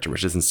Best Director,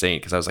 which is insane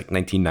because I was like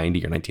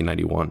 1990 or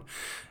 1991.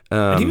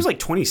 And he was like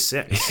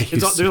 26.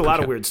 There's a lot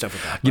of weird stuff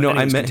with that.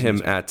 I met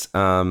him at.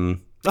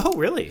 Oh,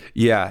 really?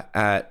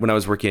 Yeah, when I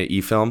was working at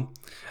eFilm.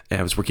 And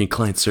I was working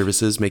client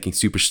services, making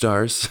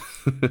superstars.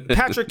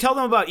 Patrick, tell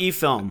them about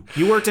eFilm.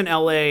 You worked in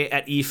LA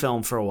at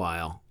eFilm for a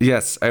while.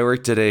 Yes, I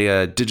worked at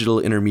a digital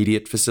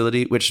intermediate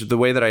facility, which the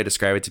way that I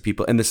describe it to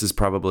people, and this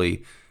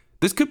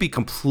could be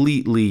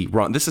completely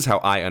wrong. This is how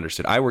I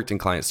understood. I worked in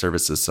client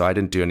services, so I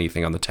didn't do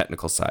anything on the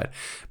technical side.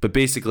 But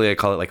basically, I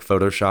call it like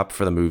Photoshop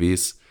for the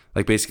movies.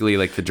 Like basically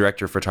like the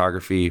director of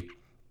photography,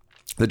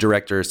 the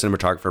director,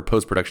 cinematographer,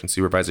 post-production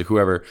supervisor,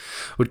 whoever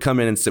would come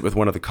in and sit with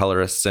one of the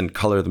colorists and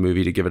color the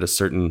movie to give it a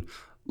certain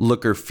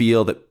look or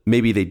feel that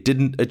maybe they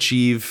didn't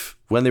achieve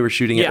when they were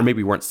shooting it, or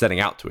maybe weren't setting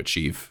out to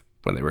achieve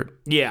when they were.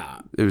 Yeah.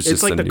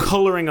 It's like the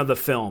coloring of the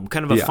film,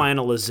 kind of a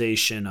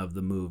finalization of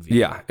the movie.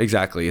 Yeah,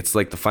 exactly. It's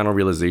like the final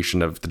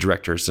realization of the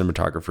director,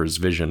 cinematographer's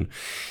vision.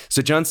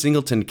 So John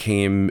Singleton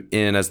came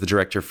in as the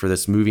director for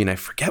this movie, and I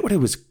forget what it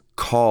was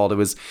called. It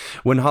was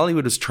when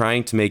Hollywood was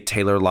trying to make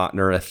Taylor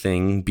Lautner a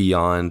thing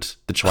beyond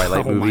the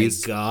Twilight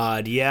movies. Oh my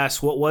God,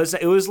 yes. What was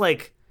that? It was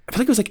like, I feel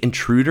like it was like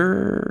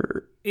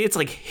Intruder. It's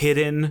like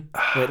Hidden.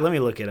 Wait, let me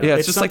look it up. Yeah,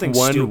 it's just like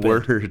one stupid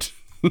word.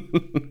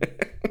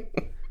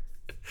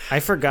 I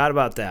forgot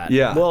about that.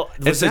 Yeah. Well,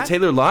 and so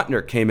Taylor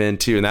Lautner came in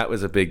too, and that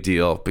was a big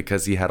deal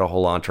because he had a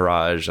whole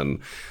entourage. And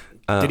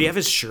did he have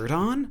his shirt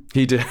on?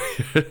 He did.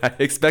 I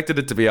expected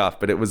it to be off,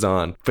 but it was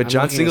on. But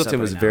John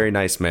Singleton was a very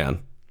nice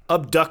man.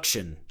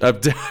 Abduction.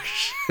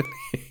 Yes,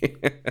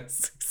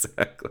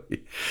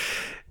 exactly.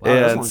 Wow,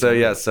 and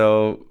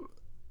so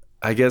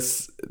I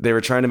guess they were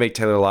trying to make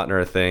Taylor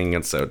Lautner a thing,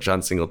 and so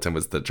John Singleton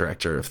was the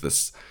director of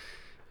this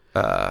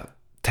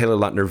Taylor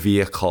Lautner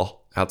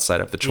vehicle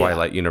outside of the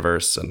Twilight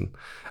universe, and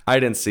I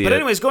didn't see it. But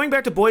anyways, going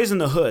back to Boys in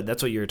the Hood,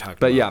 that's what you were talking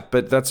about.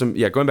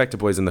 Going back to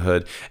Boys in the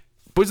Hood.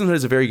 Boys in the Hood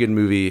is a very good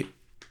movie,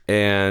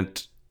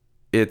 and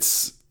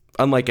it's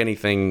unlike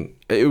anything.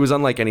 It was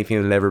unlike anything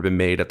that had ever been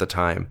made at the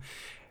time.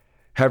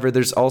 However,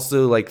 there's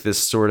also like this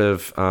sort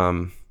of,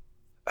 I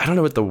don't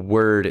know what the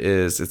word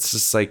is. It's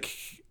just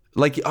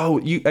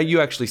you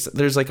actually,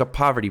 there's like a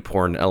poverty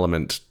porn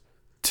element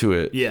to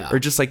it. Yeah. Or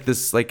just like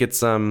this, like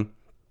it's, I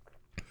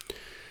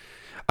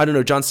don't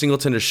know. John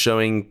Singleton is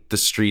showing the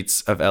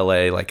streets of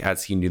LA, like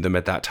as he knew them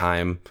at that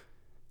time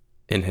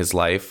in his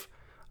life.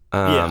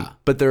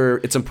 But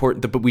it's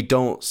important, but we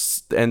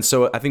don't. And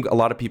so I think a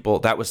lot of people,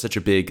 that was such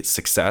a big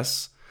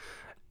success.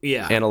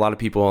 Yeah. And a lot of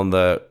people in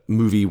the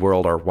movie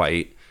world are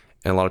white.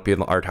 And a lot of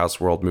people in the art house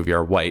world movie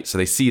are white. So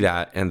they see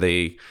that and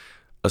they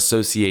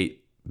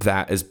associate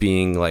that as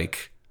being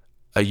like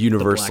a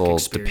universal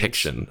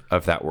depiction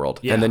of that world.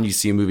 Yeah. And then you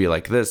see a movie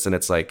like this and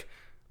it's like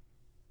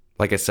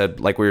I said,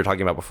 like we were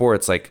talking about before,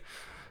 it's like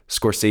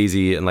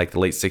Scorsese in like the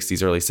late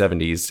 60s, early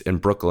 70s in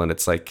Brooklyn.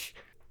 It's like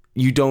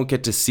you don't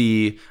get to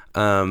see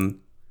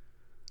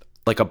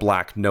like a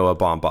black Noah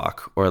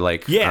Baumbach or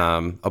like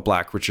a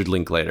black Richard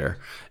Linklater.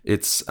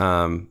 It's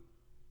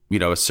you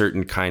know, a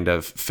certain kind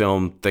of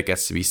film that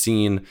gets to be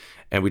seen,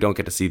 and we don't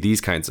get to see these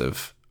kinds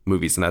of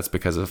movies, and that's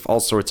because of all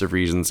sorts of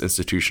reasons: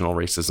 institutional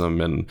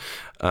racism and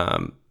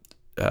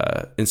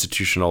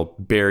institutional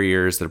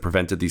barriers that have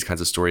prevented these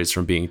kinds of stories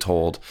from being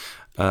told.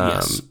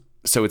 Yes.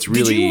 So it's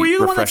really were you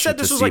the one that refreshing said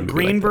this to was see a like movie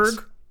Greenberg?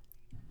 this.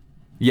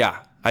 Yeah,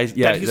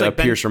 he's like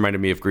Pierce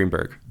reminded me of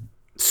Greenberg.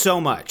 So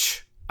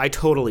much. I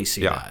totally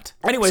see Yeah. that.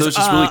 Anyways, so it's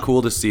just really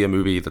cool to see a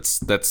movie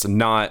that's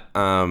not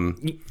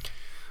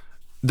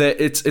that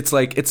it's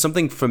like it's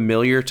something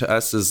familiar to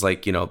us as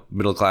like, you know,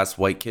 middle class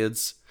white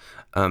kids.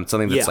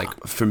 Something that's like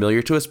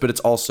familiar to us, but it's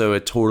also a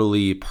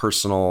totally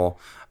personal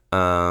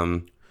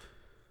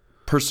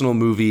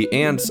movie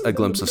and a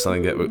glimpse of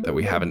something that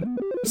we haven't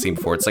seen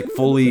before. It's like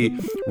fully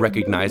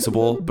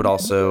recognizable, but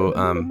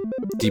also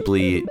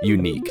deeply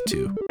unique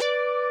too.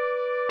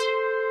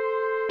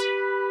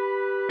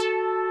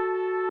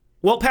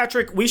 Well,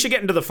 Patrick, we should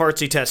get into the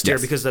fartsy test here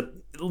because the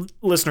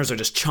listeners are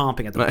just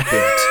chomping at the bit.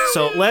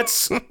 So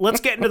let's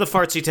get into the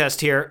fartsy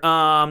test here.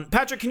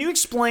 Patrick, can you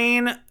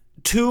explain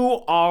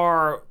to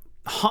our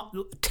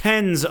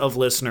tens of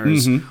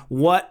listeners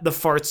what the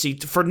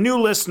fartsy, for new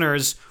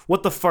listeners,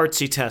 what the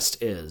fartsy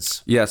test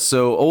is? Yeah,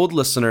 so old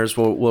listeners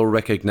will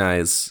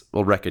recognize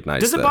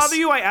Does it this. bother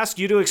you I ask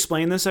you to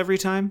explain this every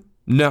time?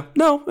 No,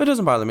 it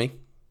doesn't bother me.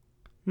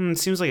 It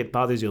seems like it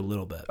bothers you a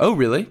little bit. Oh,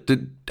 really?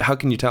 How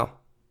can you tell?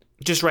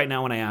 Just right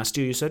now when I asked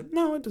you, you said,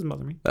 no, it doesn't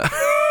bother me.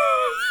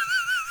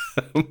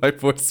 My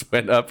voice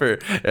went up or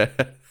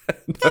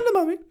Doesn't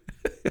bother me.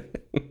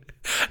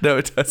 No,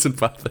 it doesn't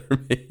bother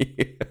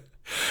me.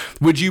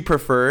 Would you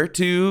prefer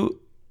to?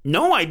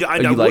 No, I You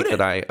wouldn't. like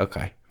that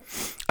okay.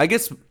 I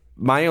guess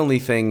my only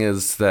thing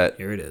is that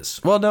Here it is.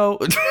 well, no.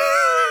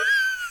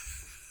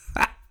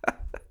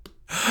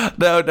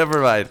 No,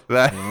 never mind.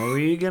 What were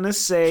you going to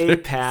say,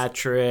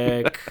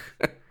 Patrick?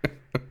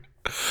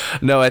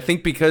 No, I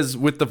think because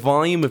with the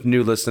volume of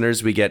new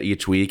listeners we get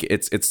each week,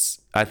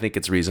 I think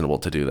it's reasonable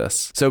to do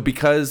this. So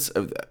because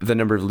of the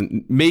number of,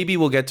 maybe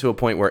we'll get to a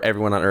point where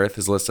everyone on Earth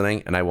is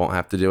listening and I won't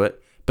have to do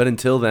it. But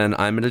until then,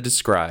 I'm going to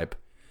describe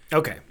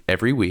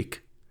every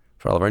week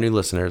for all of our new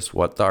listeners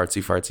what the what's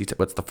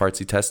the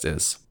fartsy test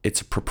is. It's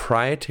a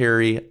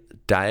proprietary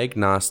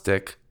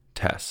diagnostic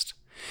test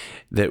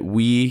that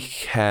we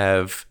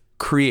have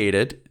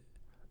created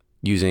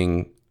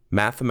using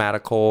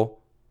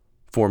mathematical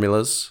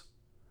formulas,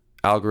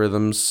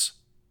 algorithms,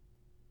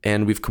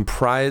 and we've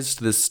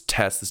comprised this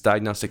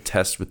diagnostic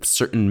test with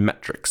certain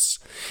metrics.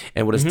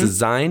 And what it's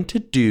designed to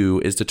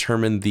do is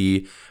determine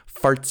the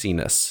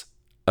fartsiness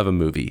of a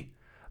movie,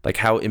 like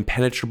how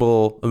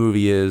impenetrable a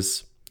movie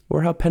is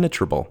or how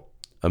penetrable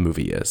a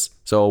movie is.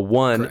 So a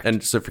 1, correct.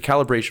 And so for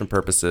calibration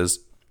purposes,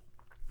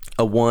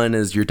 a 1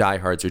 is your Die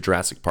Hards or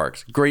Jurassic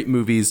Parks. Great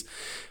movies,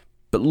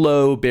 but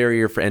low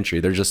barrier for entry.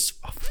 They're just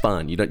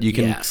fun. You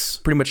can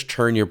pretty much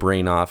turn your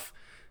brain off,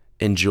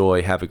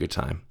 enjoy, have a good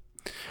time.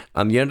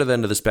 On the other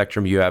end of the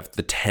spectrum, you have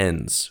the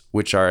 10s,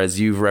 which are, as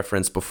you've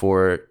referenced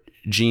before,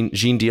 Jean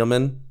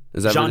Dielman.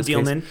 Is that Jean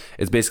Dielman?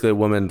 It's basically a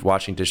woman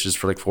washing dishes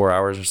for like 4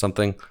 hours or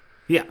something.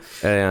 Yeah.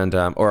 And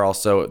or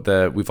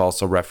also we've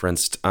also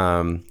referenced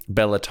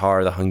Béla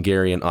Tarr, the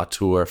Hungarian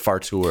auteur,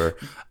 farteur,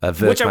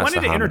 which I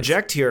wanted to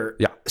interject here.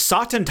 Yeah.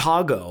 Satan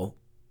Tago,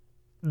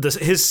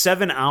 his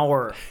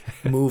 7-hour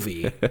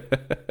movie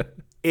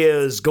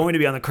is going to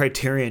be on the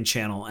Criterion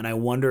Channel, and I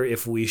wonder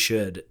if we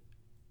should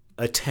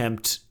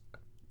attempt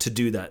to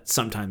do that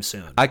sometime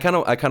soon. I kind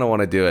of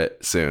want to do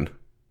it soon.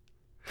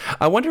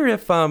 I wonder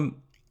if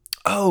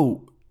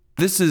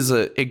this is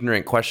an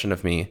ignorant question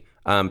of me.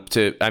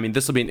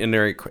 This will be an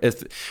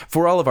ignorant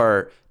for all of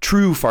our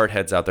true fart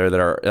heads out there that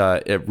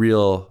are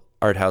real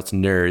art house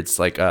nerds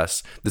like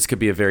us. This could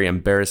be a very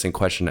embarrassing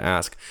question to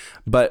ask.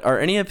 But are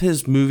any of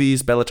his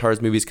movies, Béla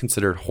Tarr's movies,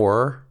 considered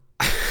horror?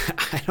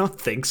 I don't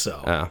think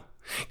so.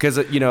 Because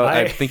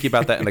I'm thinking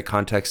about that in the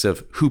context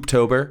of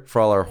Hooptober for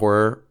all our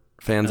horror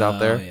fans out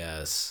there.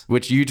 Yes.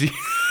 Which you do.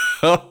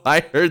 Oh,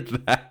 I heard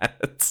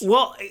that.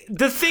 Well,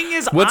 the thing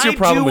is, what's your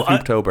problem with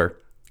Hooptober?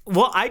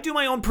 Well, I do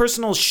my own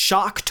personal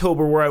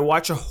Shocktober where I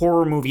watch a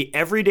horror movie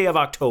every day of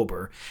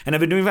October, and I've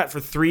been doing that for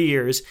 3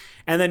 years.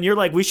 And then you're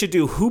like, we should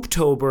do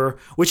Hooptober,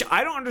 which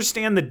I don't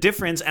understand the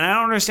difference, and I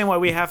don't understand why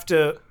we have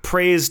to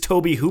praise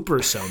Toby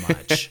Hooper so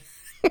much.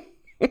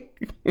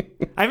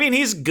 I mean,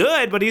 he's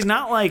good, but he's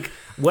not like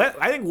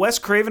I think Wes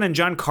Craven and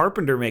John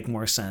Carpenter make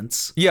more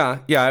sense. Yeah,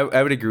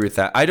 I would agree with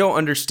that. I don't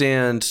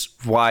understand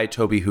why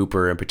Toby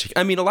Hooper in particular.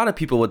 I mean, a lot of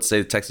people would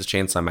say the Texas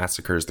Chainsaw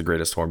Massacre is the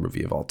greatest horror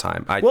movie of all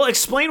time. Well,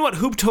 explain what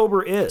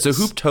Hooptober is. So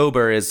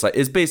Hooptober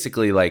is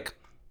basically like,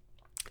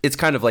 it's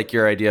kind of like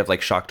your idea of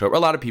like Shocktober. A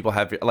lot of people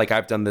have, like,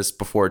 I've done this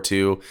before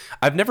too.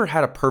 I've never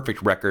had a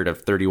perfect record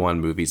of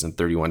 31 movies in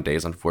 31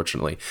 days,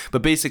 unfortunately.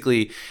 But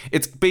basically,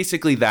 it's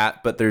basically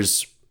that, but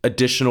there's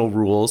additional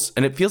rules,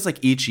 and it feels like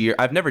each year,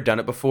 I've never done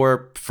it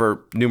before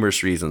for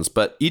numerous reasons,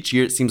 but each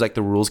year it seems like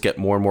the rules get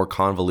more and more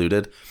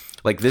convoluted.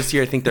 Like this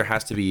year, I think there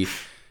has to be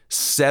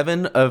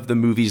 7 of the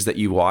movies that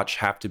you watch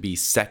have to be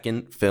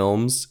second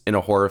films in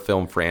a horror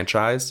film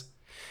franchise.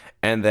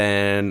 And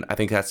then I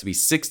think it has to be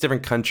 6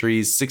 different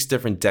countries, 6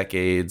 different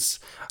decades.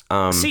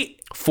 See,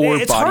 4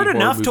 it's body hard horror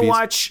enough to movies.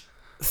 watch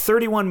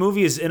 31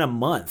 movies in a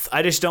month.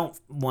 I just don't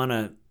want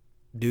to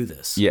do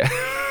this. Yeah.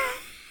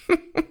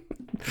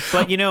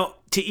 But, you know,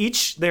 to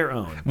each their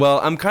own. Well,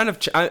 I'm kind of,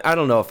 I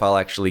don't know if I'll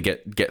actually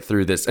get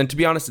through this. And to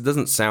be honest, it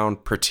doesn't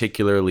sound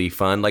particularly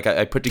fun. Like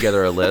I put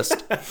together a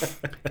list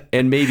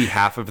and maybe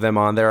half of them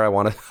on there I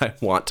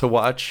want to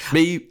watch.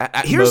 Maybe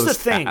at Here's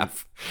most the thing.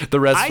 half. The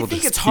rest I will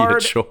think just it's be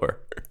hard- a chore.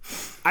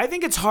 I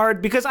think it's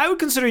hard because I would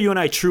consider you and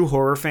I true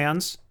horror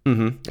fans.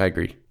 I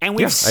agree. And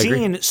we've I agree.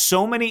 seen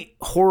so many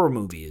horror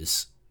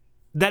movies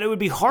that it would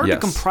be hard to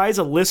Yes. comprise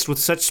a list with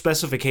such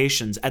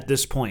specifications at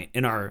this point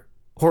in our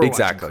horror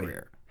Exactly. watching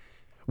career.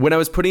 When I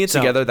was putting it So-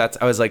 together,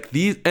 I was like,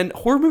 these, and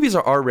horror movies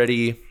are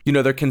already,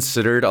 they're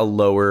considered a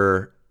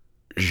lower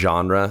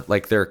genre.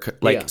 Like they're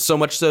Yeah. so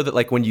much so that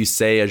like when you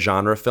say a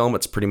genre film,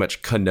 it's pretty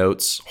much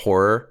connotes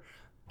horror.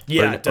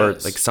 Yeah, or, it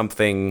does. or like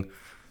something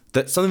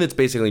that's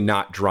basically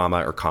not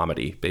drama or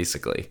comedy,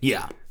 basically.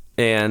 Yeah.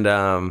 And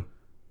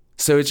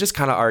so it just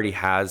kind of already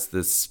has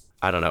this,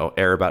 I don't know,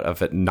 air about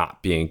of it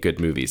not being good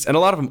movies. And a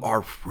lot of them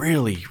are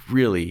really,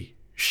 really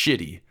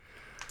shitty.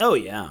 Oh,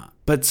 yeah.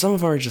 But some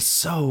of them are just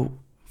so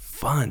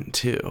fun,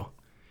 too.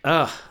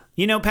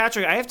 You know,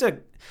 Patrick,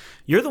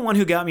 you're the one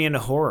who got me into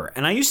horror.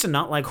 And I used to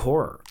not like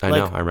horror. I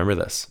know. I remember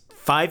this.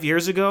 5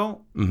 years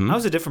ago, I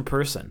was a different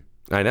person.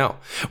 I know.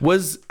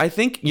 I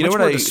think, Much what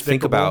more I think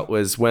despicable. about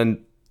was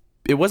when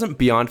it wasn't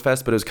Beyond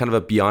Fest, but it was kind of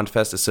a Beyond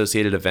Fest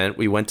associated event.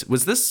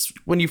 Was this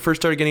when you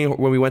first started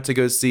when we went to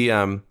go see,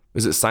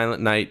 was it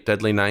Silent Night,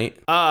 Deadly Night?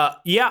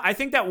 Yeah, I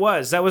think that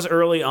was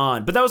early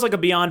on. But that was like a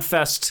Beyond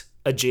Fest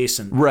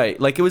adjacent. Right.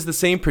 Like it was the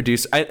same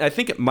producer. I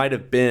think it might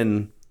have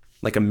been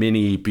like a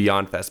mini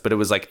Beyond Fest, but it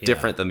was like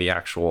different than the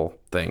actual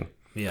thing.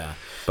 Yeah.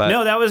 But-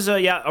 no, that was,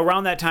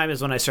 around that time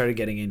is when I started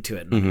getting into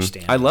it and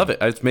understanding. I love it.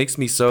 It makes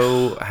me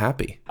so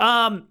happy.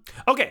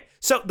 Okay,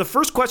 so the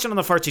first question on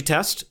the Fartsy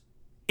test,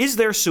 is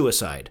there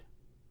suicide?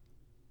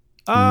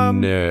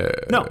 No.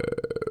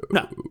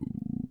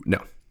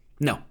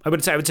 No. I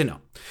would say no.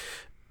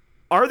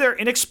 Are there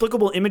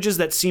inexplicable images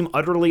that seem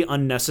utterly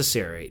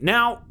unnecessary?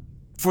 Now,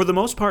 for the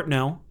most part,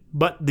 no.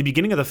 But the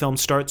beginning of the film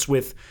starts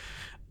with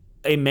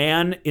a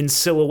man in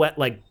silhouette,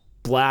 like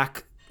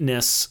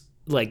blackness,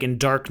 like in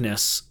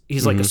darkness.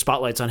 He's like a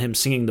spotlight's on him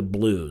singing the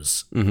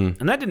blues. And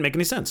that didn't make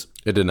any sense.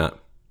 It did not.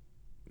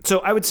 So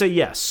I would say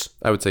yes.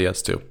 I would say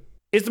yes, too.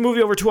 Is the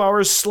movie over 2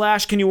 hours?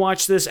 / can you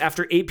watch this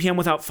after 8 p.m.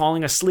 without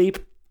falling asleep?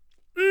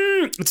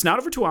 It's not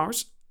over 2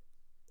 hours.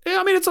 Yeah,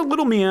 I mean, it's a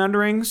little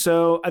meandering,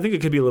 so I think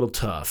it could be a little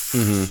tough.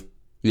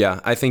 Yeah,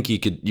 I think you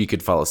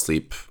could fall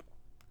asleep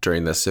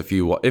during this if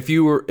you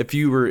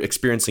were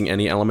experiencing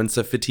any elements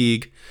of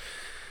fatigue.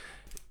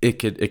 It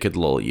could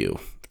lull you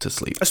to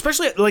sleep.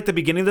 Especially at like the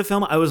beginning of the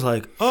film, I was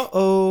like,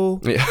 uh-oh.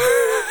 Yeah.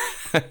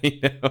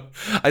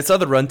 I saw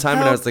the runtime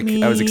and I was like,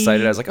 I was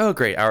excited. I was like, oh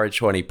great, hour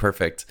 20,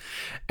 perfect.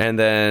 And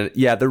then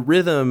the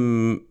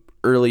rhythm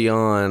early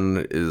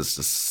on is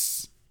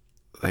just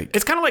like,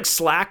 It's kind of like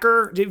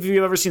Slacker. Have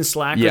you ever seen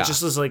Slacker? Yeah. It's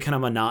just this like kind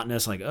of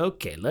monotonous, like,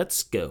 okay,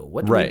 let's go.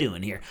 What are Right. we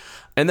doing here?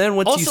 and then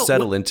once you Also,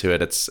 settle into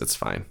it, it's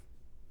fine.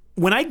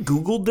 When I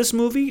Googled this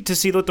movie to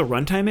see what the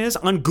runtime is,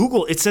 on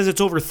Google, it says it's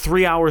over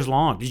 3 hours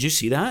long. Did you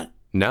see that?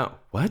 No,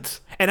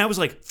 what? And I was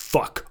like,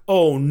 fuck.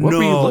 Oh, no. What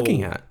were you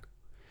looking at?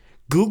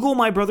 Google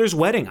My Brother's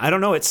Wedding. I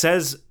don't know. It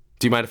says,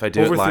 Do you mind if I do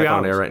it Over 3 live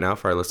on hours. air right now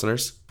for our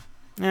listeners?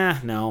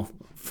 no,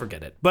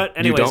 forget it. But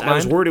anyways, don't I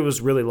was mind? worried it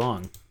was really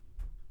long.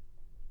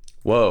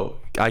 Whoa,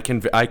 I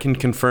can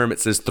confirm it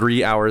says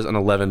 3 hours and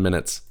 11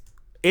 minutes.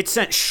 It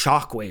sent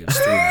shockwaves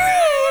through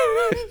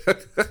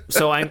me.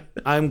 So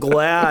I'm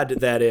glad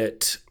that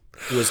it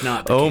was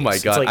not the Oh case. my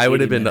It's god, like I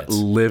would 80 have been minutes.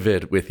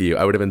 livid with you.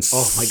 I would have been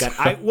Oh my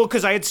god.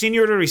 Because I had seen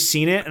you had already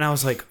seen it, and I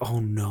was like, oh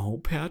no,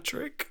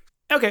 Patrick.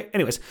 Okay,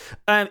 anyways.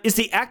 Is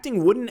the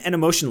acting wooden and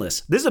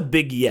emotionless? This is a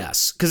big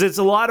yes, because it's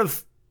a lot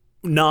of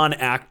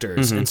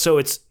non-actors, and so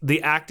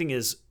the acting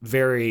is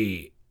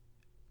very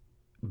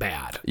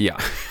bad. Yeah.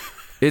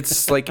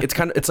 It's like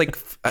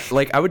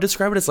I would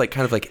describe it as like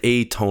kind of like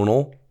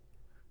atonal.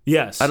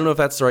 Yes. I don't know if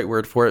that's the right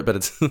word for it, but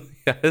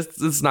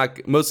it's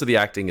not. Most of the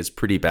acting is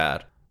pretty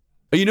bad.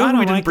 You know I who don't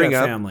we didn't like bring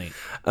that up? family.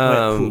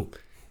 Um, Who?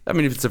 I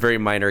mean, it's a very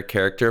minor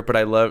character, but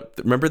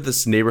remember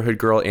this neighborhood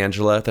girl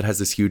Angela that has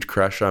this huge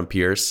crush on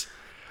Pierce.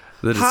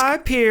 That is- Hi,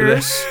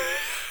 Pierce.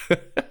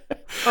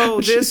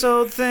 Oh, this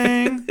old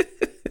thing.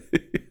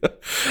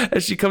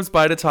 As she comes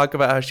by to talk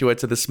about how she went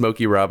to the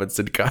Smokey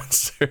Robinson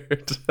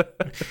concert.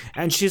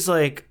 And she's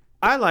like,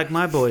 I like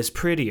my boys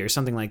pretty or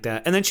something like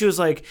that. And then she was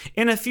like,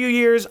 in a few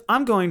years,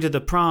 I'm going to the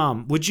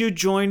prom. Would you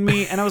join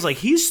me? And I was like,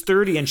 he's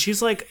 30 and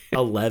she's like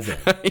 11.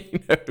 I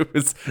know, it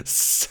was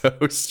so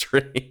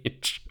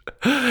strange.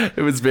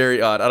 It was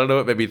very odd. I don't know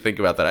what made me think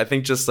about that. I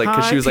think just like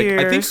because she was like,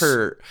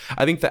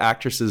 I think the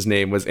actress's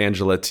name was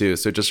Angela too.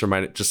 So it just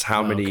reminded just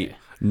how many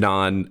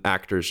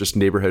non-actors, just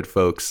neighborhood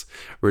folks,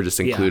 were just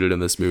included in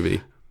this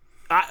movie.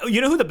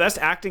 You know who the best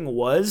acting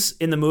was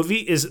in the movie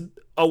is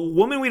a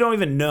woman we don't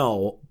even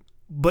know,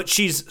 but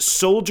she's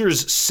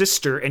Soldier's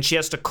sister, and she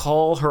has to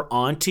call her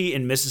auntie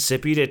in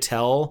Mississippi to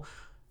tell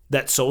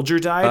that Soldier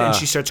died, and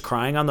she starts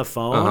crying on the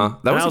phone.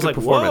 That was a good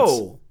performance.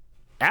 Whoa,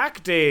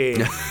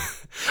 acting.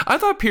 I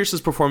thought Pierce's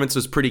performance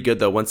was pretty good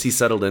though. Once he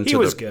settled into, he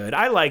was good.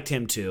 I liked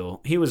him too.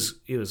 He was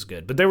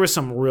good, but there was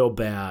some real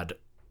bad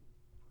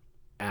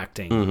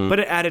acting, but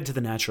it added to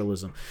the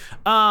naturalism.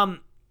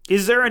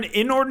 Is there an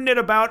inordinate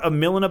about, a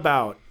milling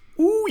about?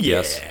 Ooh, yeah.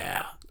 Yes.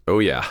 Oh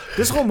yeah.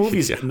 This whole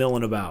movie's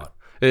milling about.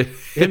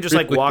 Him just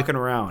like walking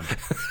around.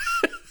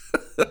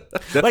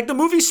 Like the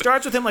movie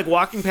starts with him like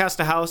walking past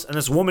a house, and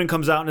this woman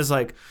comes out and is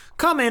like,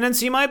 "Come in and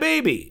see my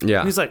baby." Yeah.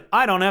 And he's like,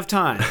 "I don't have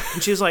time."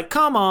 And she's like,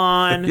 "Come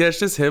on." Yeah, it's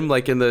just him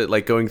like in the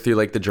like going through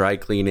like the dry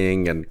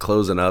cleaning and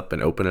closing up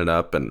and opening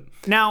up and.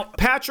 Now,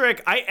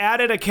 Patrick, I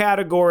added a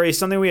category,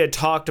 something we had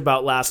talked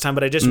about last time,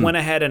 but I just went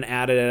ahead and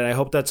added it. I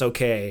hope that's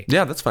okay.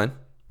 Yeah, that's fine.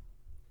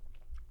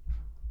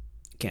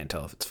 Can't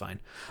tell if it's fine.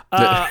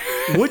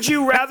 Would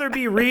you rather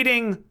be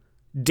reading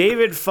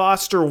David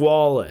Foster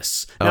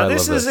Wallace? Now,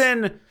 this was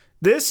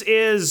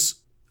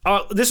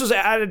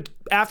added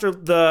after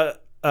the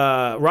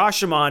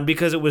Rashomon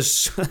because it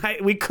was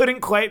we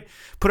couldn't quite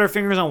put our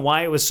fingers on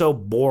why it was so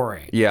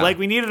boring. Yeah, like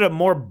we needed a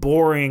more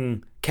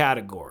boring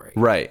category,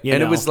 right? You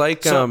and know? It was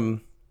like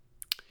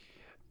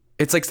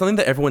it's like something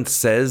that everyone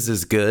says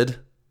is good,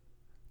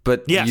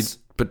 but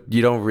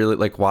you don't really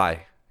like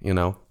why, you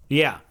know?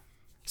 Yeah.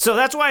 So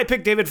that's why I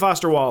picked David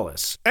Foster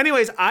Wallace.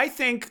 Anyways, I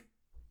think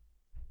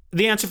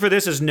the answer for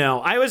this is no.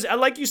 I was,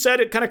 like you said,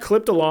 it kind of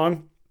clipped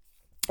along.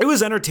 It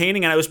was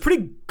entertaining, and I was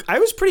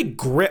pretty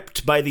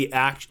gripped by the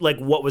act, like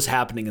what was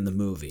happening in the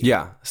movie.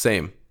 Yeah,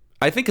 same.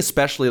 I think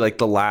especially like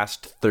the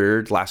last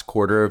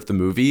quarter of the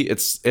movie,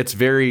 it's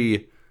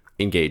very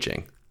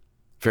engaging,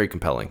 very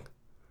compelling.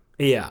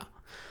 Yeah.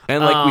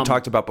 And like we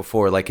talked about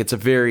before, like it's a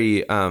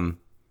very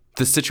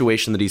the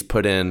situation that he's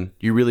put in,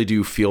 you really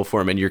do feel for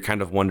him, and you're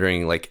kind of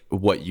wondering like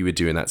what you would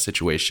do in that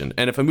situation.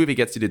 And if a movie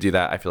gets you to do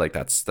that, I feel like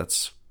that's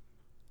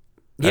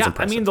yeah.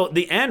 impressive. I mean,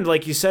 the end,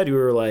 like you said, you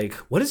were like,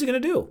 what is he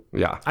going to do?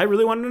 Yeah. I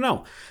really wanted to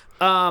know.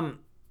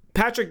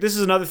 Patrick, this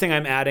is another thing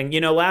I'm adding. You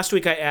know, last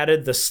week I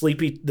added the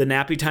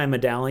nappy time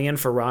medallion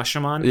for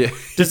Rashomon. Yeah.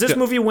 Does this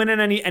movie win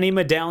in any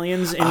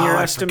medallions in your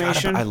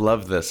estimation? I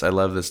love this. I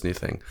love this new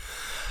thing.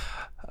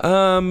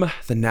 The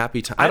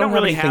nappy time. I don't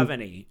really have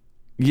any.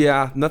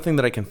 Yeah, nothing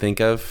that I can think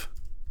of.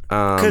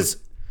 Because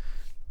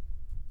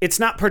it's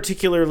not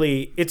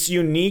particularly, it's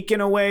unique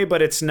in a way,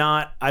 but it's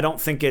not, I don't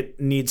think it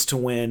needs to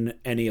win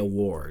any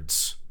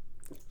awards.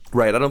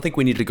 Right. I don't think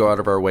we need to go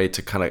out of our way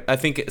to kind of, I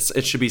think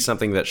it should be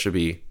something that should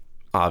be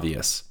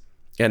obvious.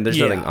 And there's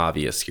nothing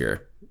obvious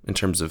here in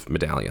terms of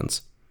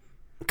medallions.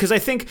 Because I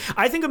think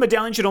a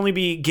medallion should only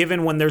be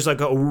given when there's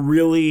like a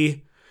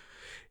really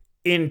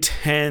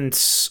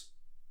intense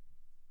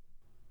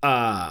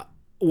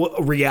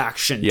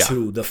reaction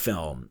to the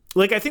film.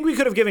 Like I think we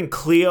could have given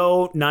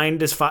Cleo 5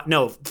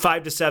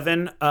 to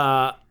 7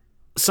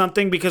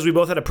 something because we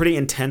both had a pretty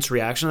intense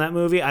reaction to that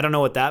movie. I don't know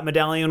what that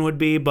medallion would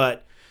be,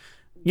 but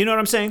you know what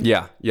I'm saying?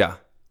 Yeah,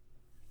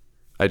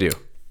 I do.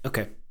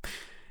 Okay.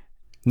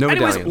 No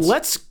Anyways,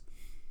 medallions.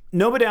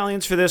 No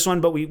medallions for this one,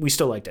 but we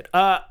still liked it.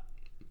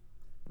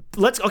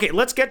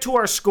 Let's get to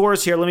our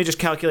scores here. Let me just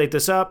calculate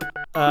this up.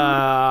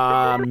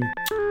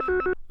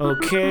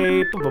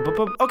 Okay.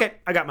 Okay,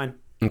 I got mine.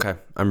 Okay,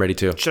 I'm ready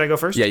too. Should I go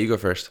first? Yeah, you go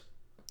first.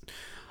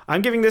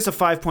 I'm giving this a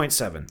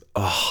 5.7.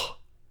 Oh,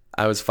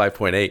 I was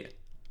 5.8.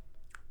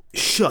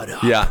 Shut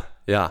up.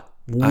 Yeah.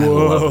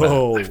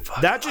 Whoa.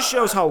 That just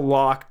shows how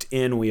locked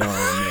in we are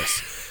in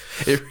this.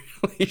 It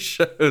really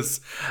shows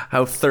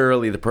how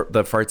thoroughly the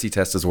fartsy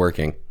test is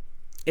working.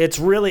 It's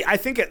really, I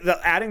think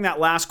adding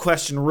that last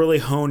question really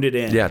honed it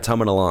in. Yeah,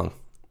 tumbling along.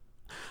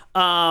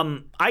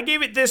 I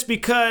gave it this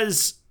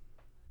because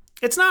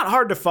it's not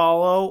hard to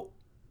follow,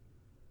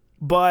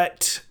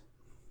 but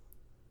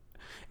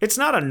it's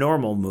not a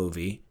normal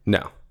movie.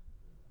 No.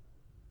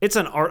 It's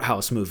an art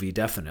house movie,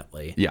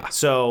 definitely. Yeah.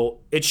 So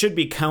it should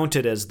be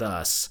counted as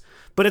thus.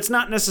 But it's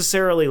not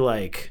necessarily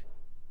like,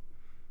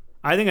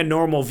 I think a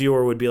normal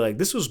viewer would be like,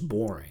 this was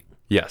boring.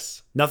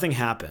 Yes. Nothing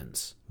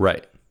happens.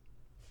 Right.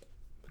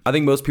 I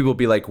think most people will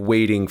be like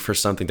waiting for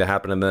something to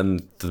happen and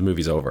then the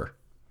movie's over.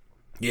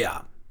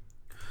 Yeah.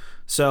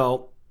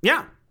 So,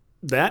 yeah,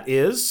 that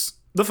is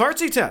the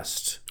fartsy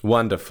test.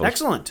 Wonderful.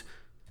 Excellent.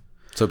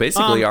 So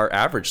basically our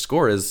average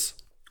score is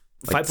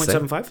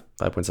 5.75?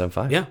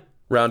 5.75. Yeah.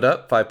 Round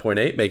up,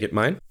 5.8, make it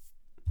mine.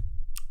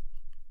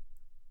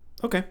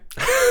 Okay.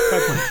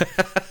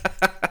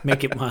 5.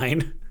 Make it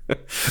mine.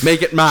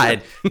 Make it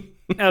mine.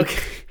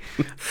 Okay.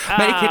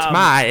 Make it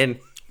mine.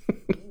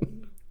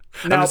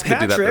 Now, I'm just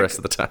going to do that the Patrick, rest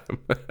of the time.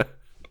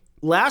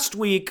 last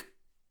week,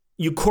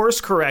 you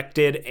course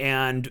corrected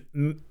and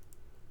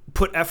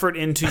put effort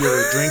into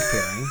your drink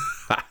pairing.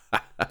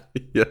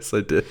 Yes,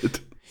 I did.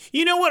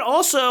 You know what?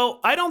 Also,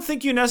 I don't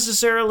think you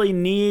necessarily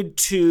need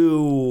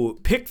to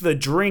pick the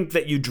drink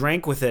that you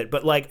drank with it,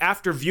 but like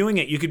after viewing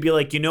it, you could be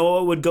like, you know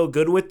what would go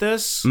good with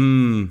this?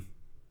 You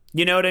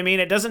know what I mean?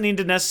 It doesn't need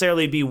to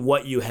necessarily be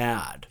what you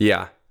had.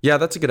 Yeah. Yeah,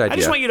 that's a good idea. I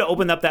just want you to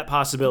open up that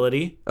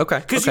possibility. Okay.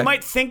 Because you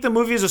might think the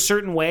movie is a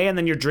certain way, and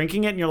then you're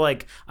drinking it, and you're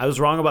like, I was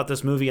wrong about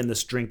this movie, and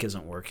this drink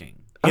isn't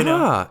working. You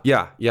know?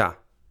 Yeah.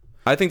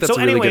 I think that's So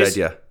a really good anyways,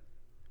 idea.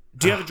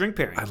 Do you have a drink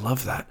pairing? I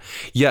love that.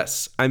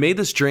 Yes, I made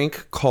this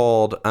drink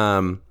called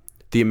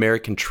the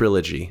American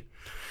Trilogy.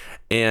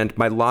 And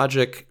my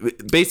logic,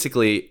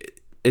 basically,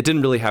 it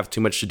didn't really have too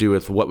much to do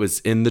with what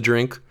was in the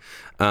drink.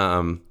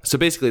 So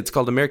basically, it's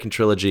called American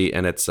Trilogy,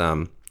 and it's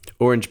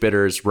orange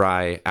bitters,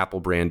 rye,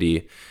 apple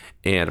brandy,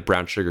 and a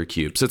brown sugar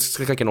cube. So it's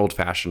like an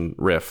old-fashioned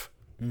riff.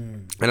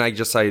 And I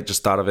just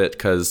thought of it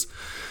because,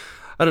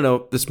 I don't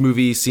know, this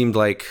movie seemed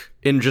like,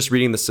 in just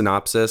reading the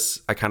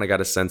synopsis, I kind of got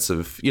a sense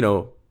of,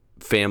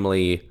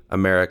 family,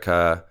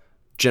 America,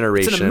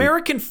 generation. It's an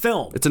American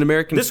film. It's an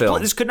American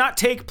film. This could not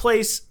take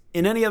place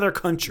in any other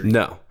country.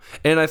 No.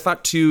 And I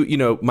thought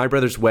too, My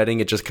Brother's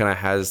Wedding, it just kind of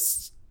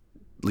has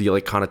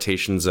like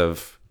connotations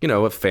of,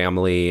 of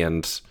family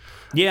and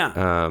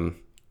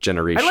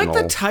generational. I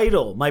like the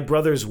title, My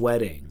Brother's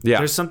Wedding. Yeah.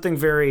 There's something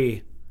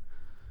very,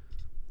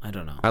 I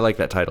don't know, I like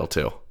that title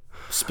too.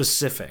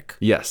 specific.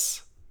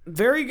 Yes.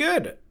 Very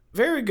good.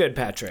 Very good,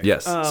 Patrick.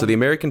 Yes. So the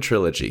American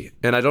Trilogy,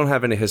 and I don't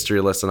have any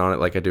history lesson on it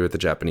like I do with the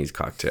Japanese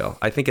cocktail.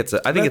 I think it's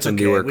a okay.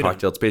 newer We don't-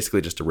 cocktail. It's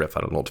basically just a riff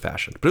on an old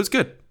fashioned, but it was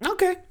good.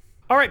 Okay.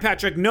 All right,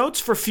 Patrick,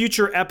 notes for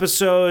future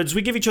episodes.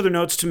 We give each other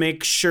notes to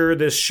make sure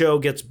this show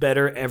gets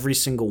better every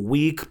single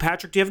week.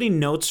 Patrick, do you have any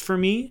notes for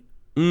me?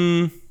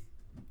 I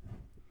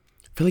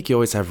feel like you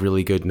always have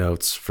really good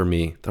notes for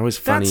me. They're always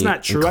funny. That's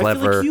not true. And I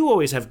clever. feel like you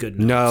always have good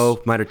notes.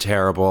 No, mine are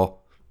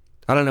terrible.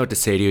 I don't know what to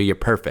say to you. You're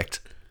perfect.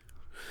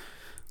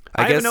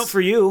 I have a note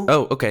for you.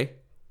 Oh, okay.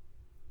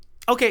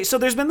 Okay, so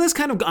there's been this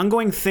kind of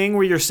ongoing thing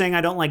where you're saying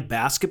I don't like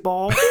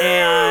basketball,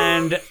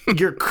 and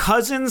your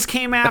cousins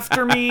came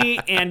after me,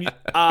 and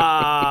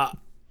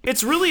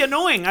it's really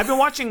annoying. I've been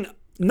watching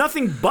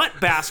nothing but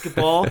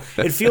basketball.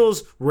 It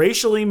feels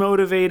racially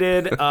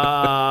motivated, as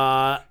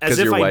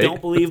if you're I white?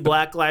 don't believe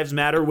Black Lives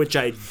Matter, which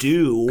I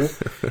do.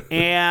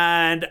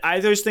 And I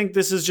just think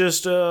this is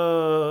just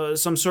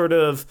some sort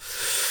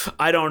of,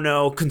 I don't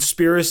know,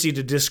 conspiracy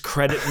to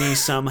discredit me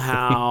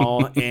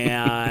somehow.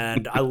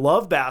 And I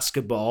love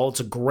basketball. It's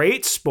a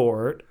great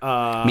sport.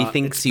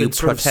 Methinks it's you been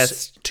sort of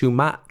protest too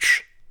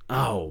much.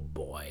 Oh,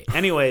 boy.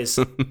 Anyways,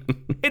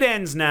 it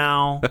ends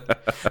now.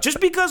 Just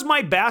because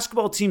my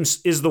basketball team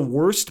is the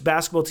worst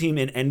basketball team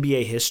in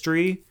NBA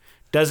history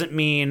doesn't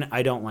mean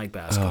I don't like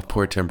basketball. Oh,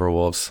 poor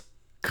Timberwolves.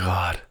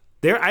 God.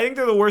 I think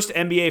they're the worst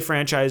NBA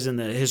franchise in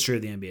the history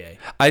of the NBA.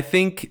 I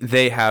think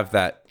they have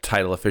that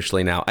title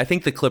officially now. I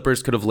think the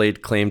Clippers could have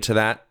laid claim to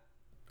that.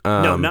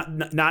 No,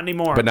 not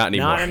anymore. But not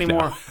anymore. Not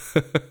anymore.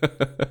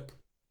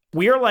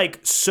 We are like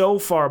so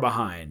far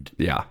behind.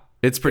 Yeah.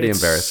 It's pretty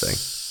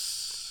embarrassing.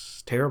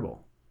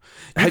 Terrible.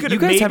 Have you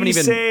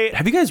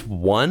guys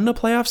won a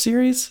playoff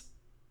series?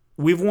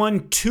 We've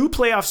won 2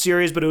 playoff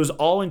series, but it was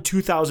all in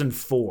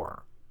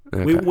 2004.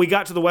 Okay. We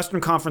got to the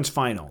Western Conference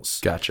Finals.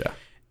 Gotcha.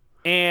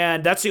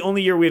 And that's the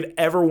only year we've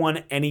ever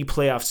won any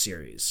playoff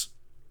series.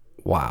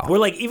 Wow. We're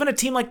like, even a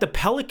team like the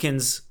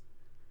Pelicans,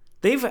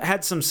 they've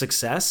had some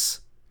success.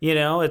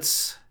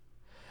 It's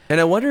And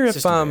I wonder if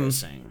just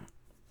embarrassing.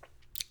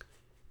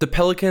 the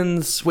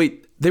Pelicans,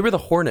 wait, they were the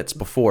Hornets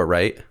before,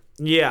 right?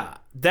 Yeah,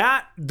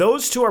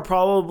 those two are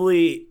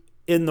probably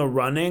in the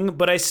running,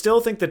 but I still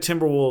think the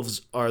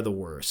Timberwolves are the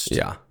worst.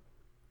 Yeah.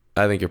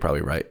 I think you're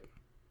probably right.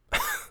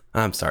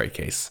 I'm sorry,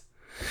 Case.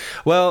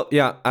 Well,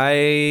 yeah,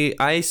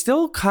 I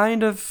still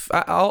kind of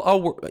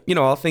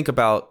I'll think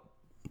about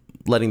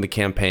letting the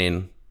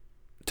campaign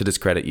to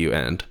discredit you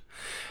end.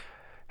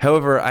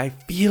 However, I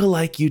feel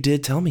like you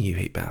did tell me you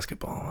hate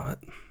basketball.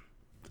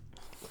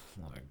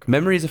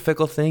 Memory is a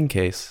fickle thing,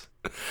 Case.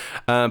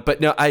 But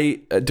no,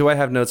 I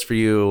have notes for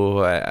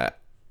you.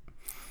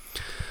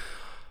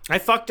 I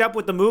fucked up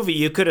with the movie.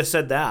 You could have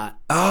said that.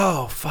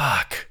 Oh,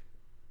 fuck.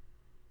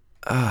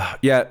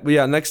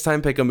 Yeah. Next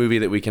time, pick a movie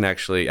that we can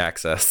actually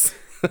access.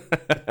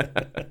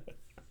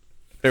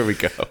 There we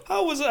go.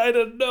 How was I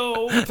to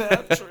know,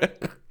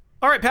 Patrick?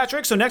 All right,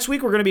 Patrick. So next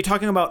week we're going to be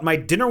talking about My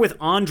Dinner with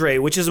Andre,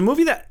 which is a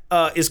movie that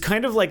is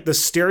kind of like the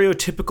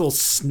stereotypical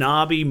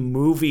snobby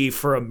movie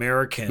for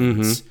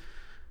Americans. Mm-hmm.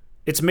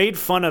 It's made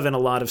fun of in a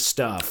lot of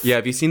stuff. Yeah,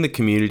 have you seen the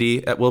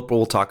Community?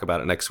 We'll talk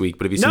about it next week,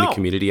 but have you seen the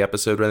Community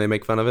episode where they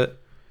make fun of it?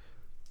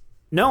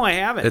 No, I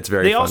haven't. It's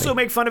very They funny. also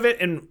make fun of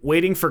it in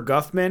Waiting for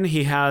Guffman.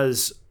 He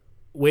has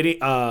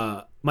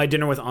My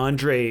Dinner with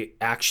Andre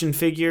action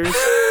figures.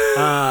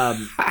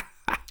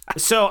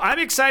 So I'm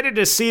excited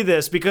to see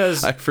this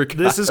because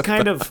this is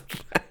kind of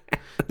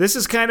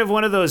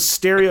one of those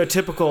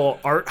stereotypical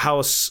art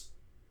house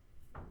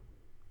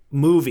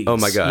movies. Oh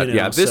my god.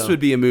 Yeah, this would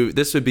be a movie.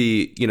 This would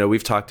be,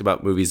 we've talked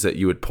about movies that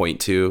you would point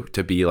to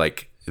be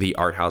like the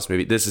art house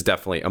movie. This is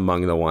definitely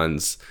among the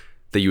ones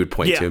that you would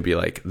point Yeah. to and be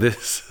like,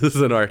 this is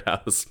an art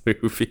house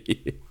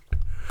movie.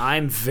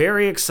 I'm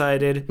very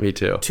excited Me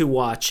too. to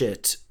watch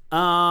it.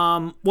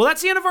 Well,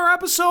 that's the end of our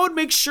episode.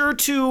 Make sure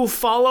to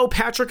follow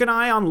Patrick and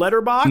I on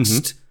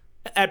Letterboxd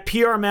at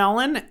PR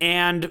Malin,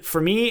 and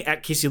for me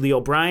at Casey Lee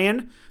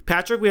O'Brien.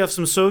 Patrick, we have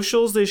some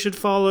socials they should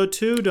follow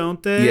too,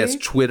 don't they? Yes,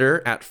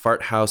 Twitter at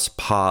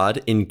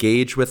FartHousePod.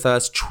 Engage with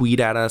us, tweet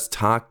at us,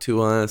 talk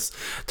to us.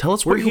 Tell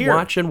us what We're you're here.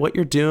 watching, what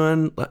you're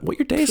doing, what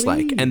your day's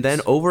like. And then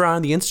over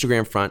on the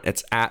Instagram front,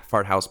 it's at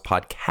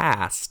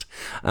FartHousePodcast.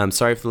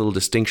 Sorry for the little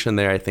distinction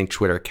there. I think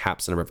Twitter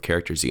caps the number of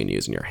characters you can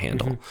use in your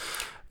handle.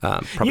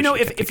 Probably You know, should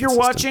have kept if it you're consistent,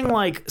 watching but-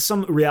 like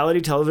some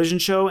reality television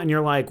show and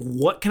you're like,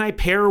 what can I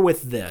pair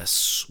with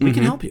this? We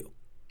can help you.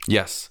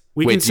 Yes.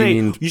 We Wait, can do say,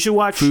 you mean you should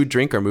watch food,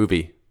 drink, or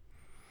movie?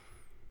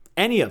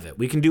 any of it.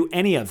 We can do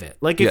any of it.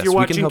 Like if Yes, you're we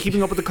can watching help Keeping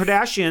you. Up with the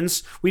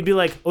Kardashians, we'd be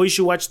like, oh, you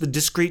should watch The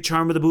Discreet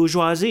Charm of the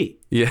Bourgeoisie.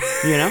 Yeah.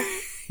 You know?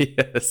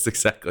 Yes,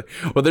 exactly.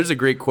 Well, there's a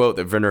great quote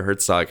that Werner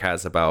Herzog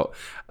has about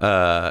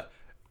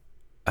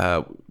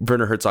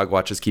Werner Herzog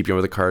watches Keeping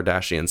Up with the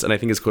Kardashians, and I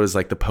think his quote is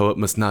like, "The poet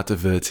must not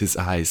avert his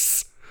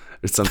eyes,"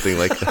 or something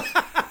like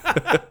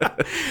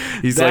that.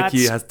 He's like, he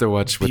That's has to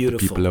watch what beautiful.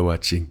 the people are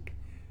watching.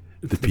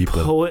 The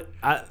people. Poet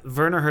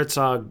Werner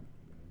Herzog,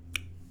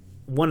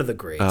 one of the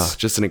greats. Oh,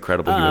 just an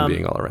incredible human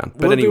being all around.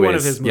 But we'll do anyways, one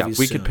of his yeah, movies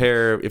we soon. could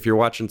pair, if you're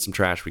watching some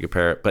trash, we could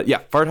pair it. But yeah,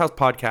 Fart House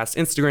Podcast,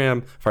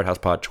 Instagram, Fart House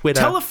Pod, Twitter.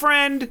 Tell a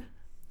friend.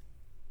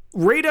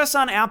 Rate us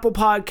on Apple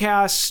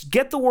Podcasts.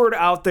 Get the word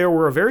out there.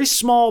 We're a very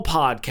small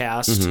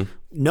podcast. Mm-hmm.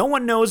 No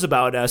one knows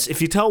about us. If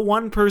you tell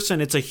one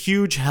person, it's a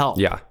huge help.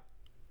 Yeah.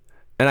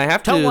 And I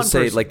have Tell to one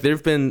say, person. like,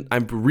 there've been,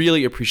 I'm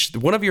really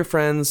appreciative. One of your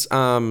friends,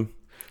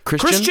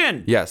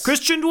 Christian? Yes.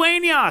 Christian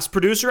Dueñas,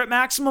 producer at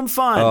Maximum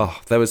Fun. Oh,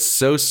 that was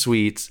so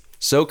sweet,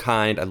 so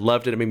kind. I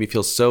loved it. It made me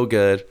feel so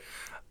good.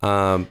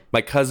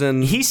 My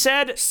cousin, He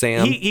said,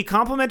 Sam? he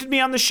complimented me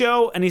on the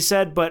show, and he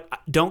said, but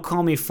don't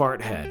call me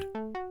Farthead.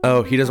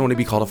 oh, he doesn't want to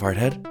be called a fart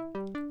head?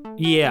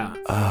 Yeah.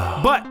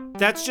 But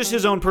that's just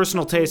his own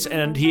personal taste,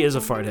 and he is a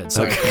farthead.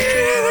 Sorry.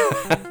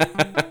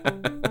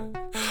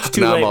 It's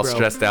too Now late, I'm all bro.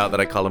 stressed out that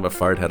I call him a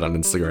fart head on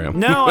Instagram.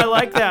 No, I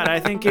like that. I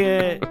think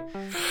it...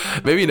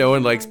 Maybe no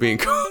one likes being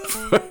called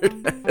fart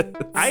head.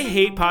 I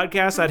hate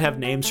podcasts that have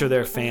names for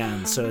their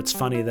fans, so it's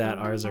funny that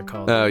ours are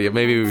called. Oh, yeah,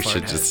 maybe we Fart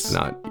should heads. just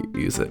not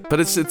use it. But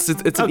it's an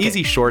Okay.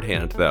 easy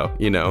shorthand, though,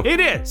 you know? It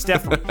is,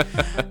 definitely.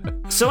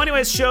 So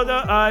anyways, show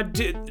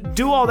the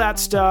do all that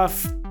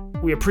stuff.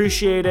 We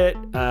appreciate it.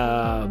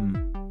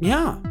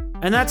 Yeah.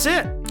 And that's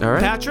it. All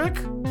right. Patrick,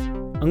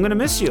 I'm going to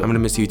miss you. I'm going to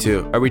miss you,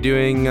 too. Are we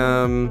doing,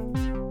 I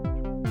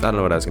don't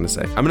know what I was going to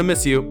say. I'm going to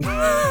miss you.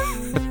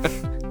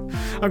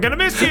 I'm going to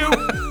miss you.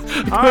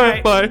 All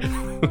right. Bye.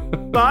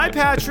 Bye,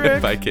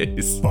 Patrick. Bye,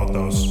 Case.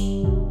 Patas.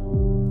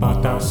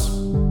 Patas.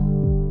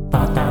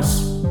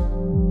 Patas.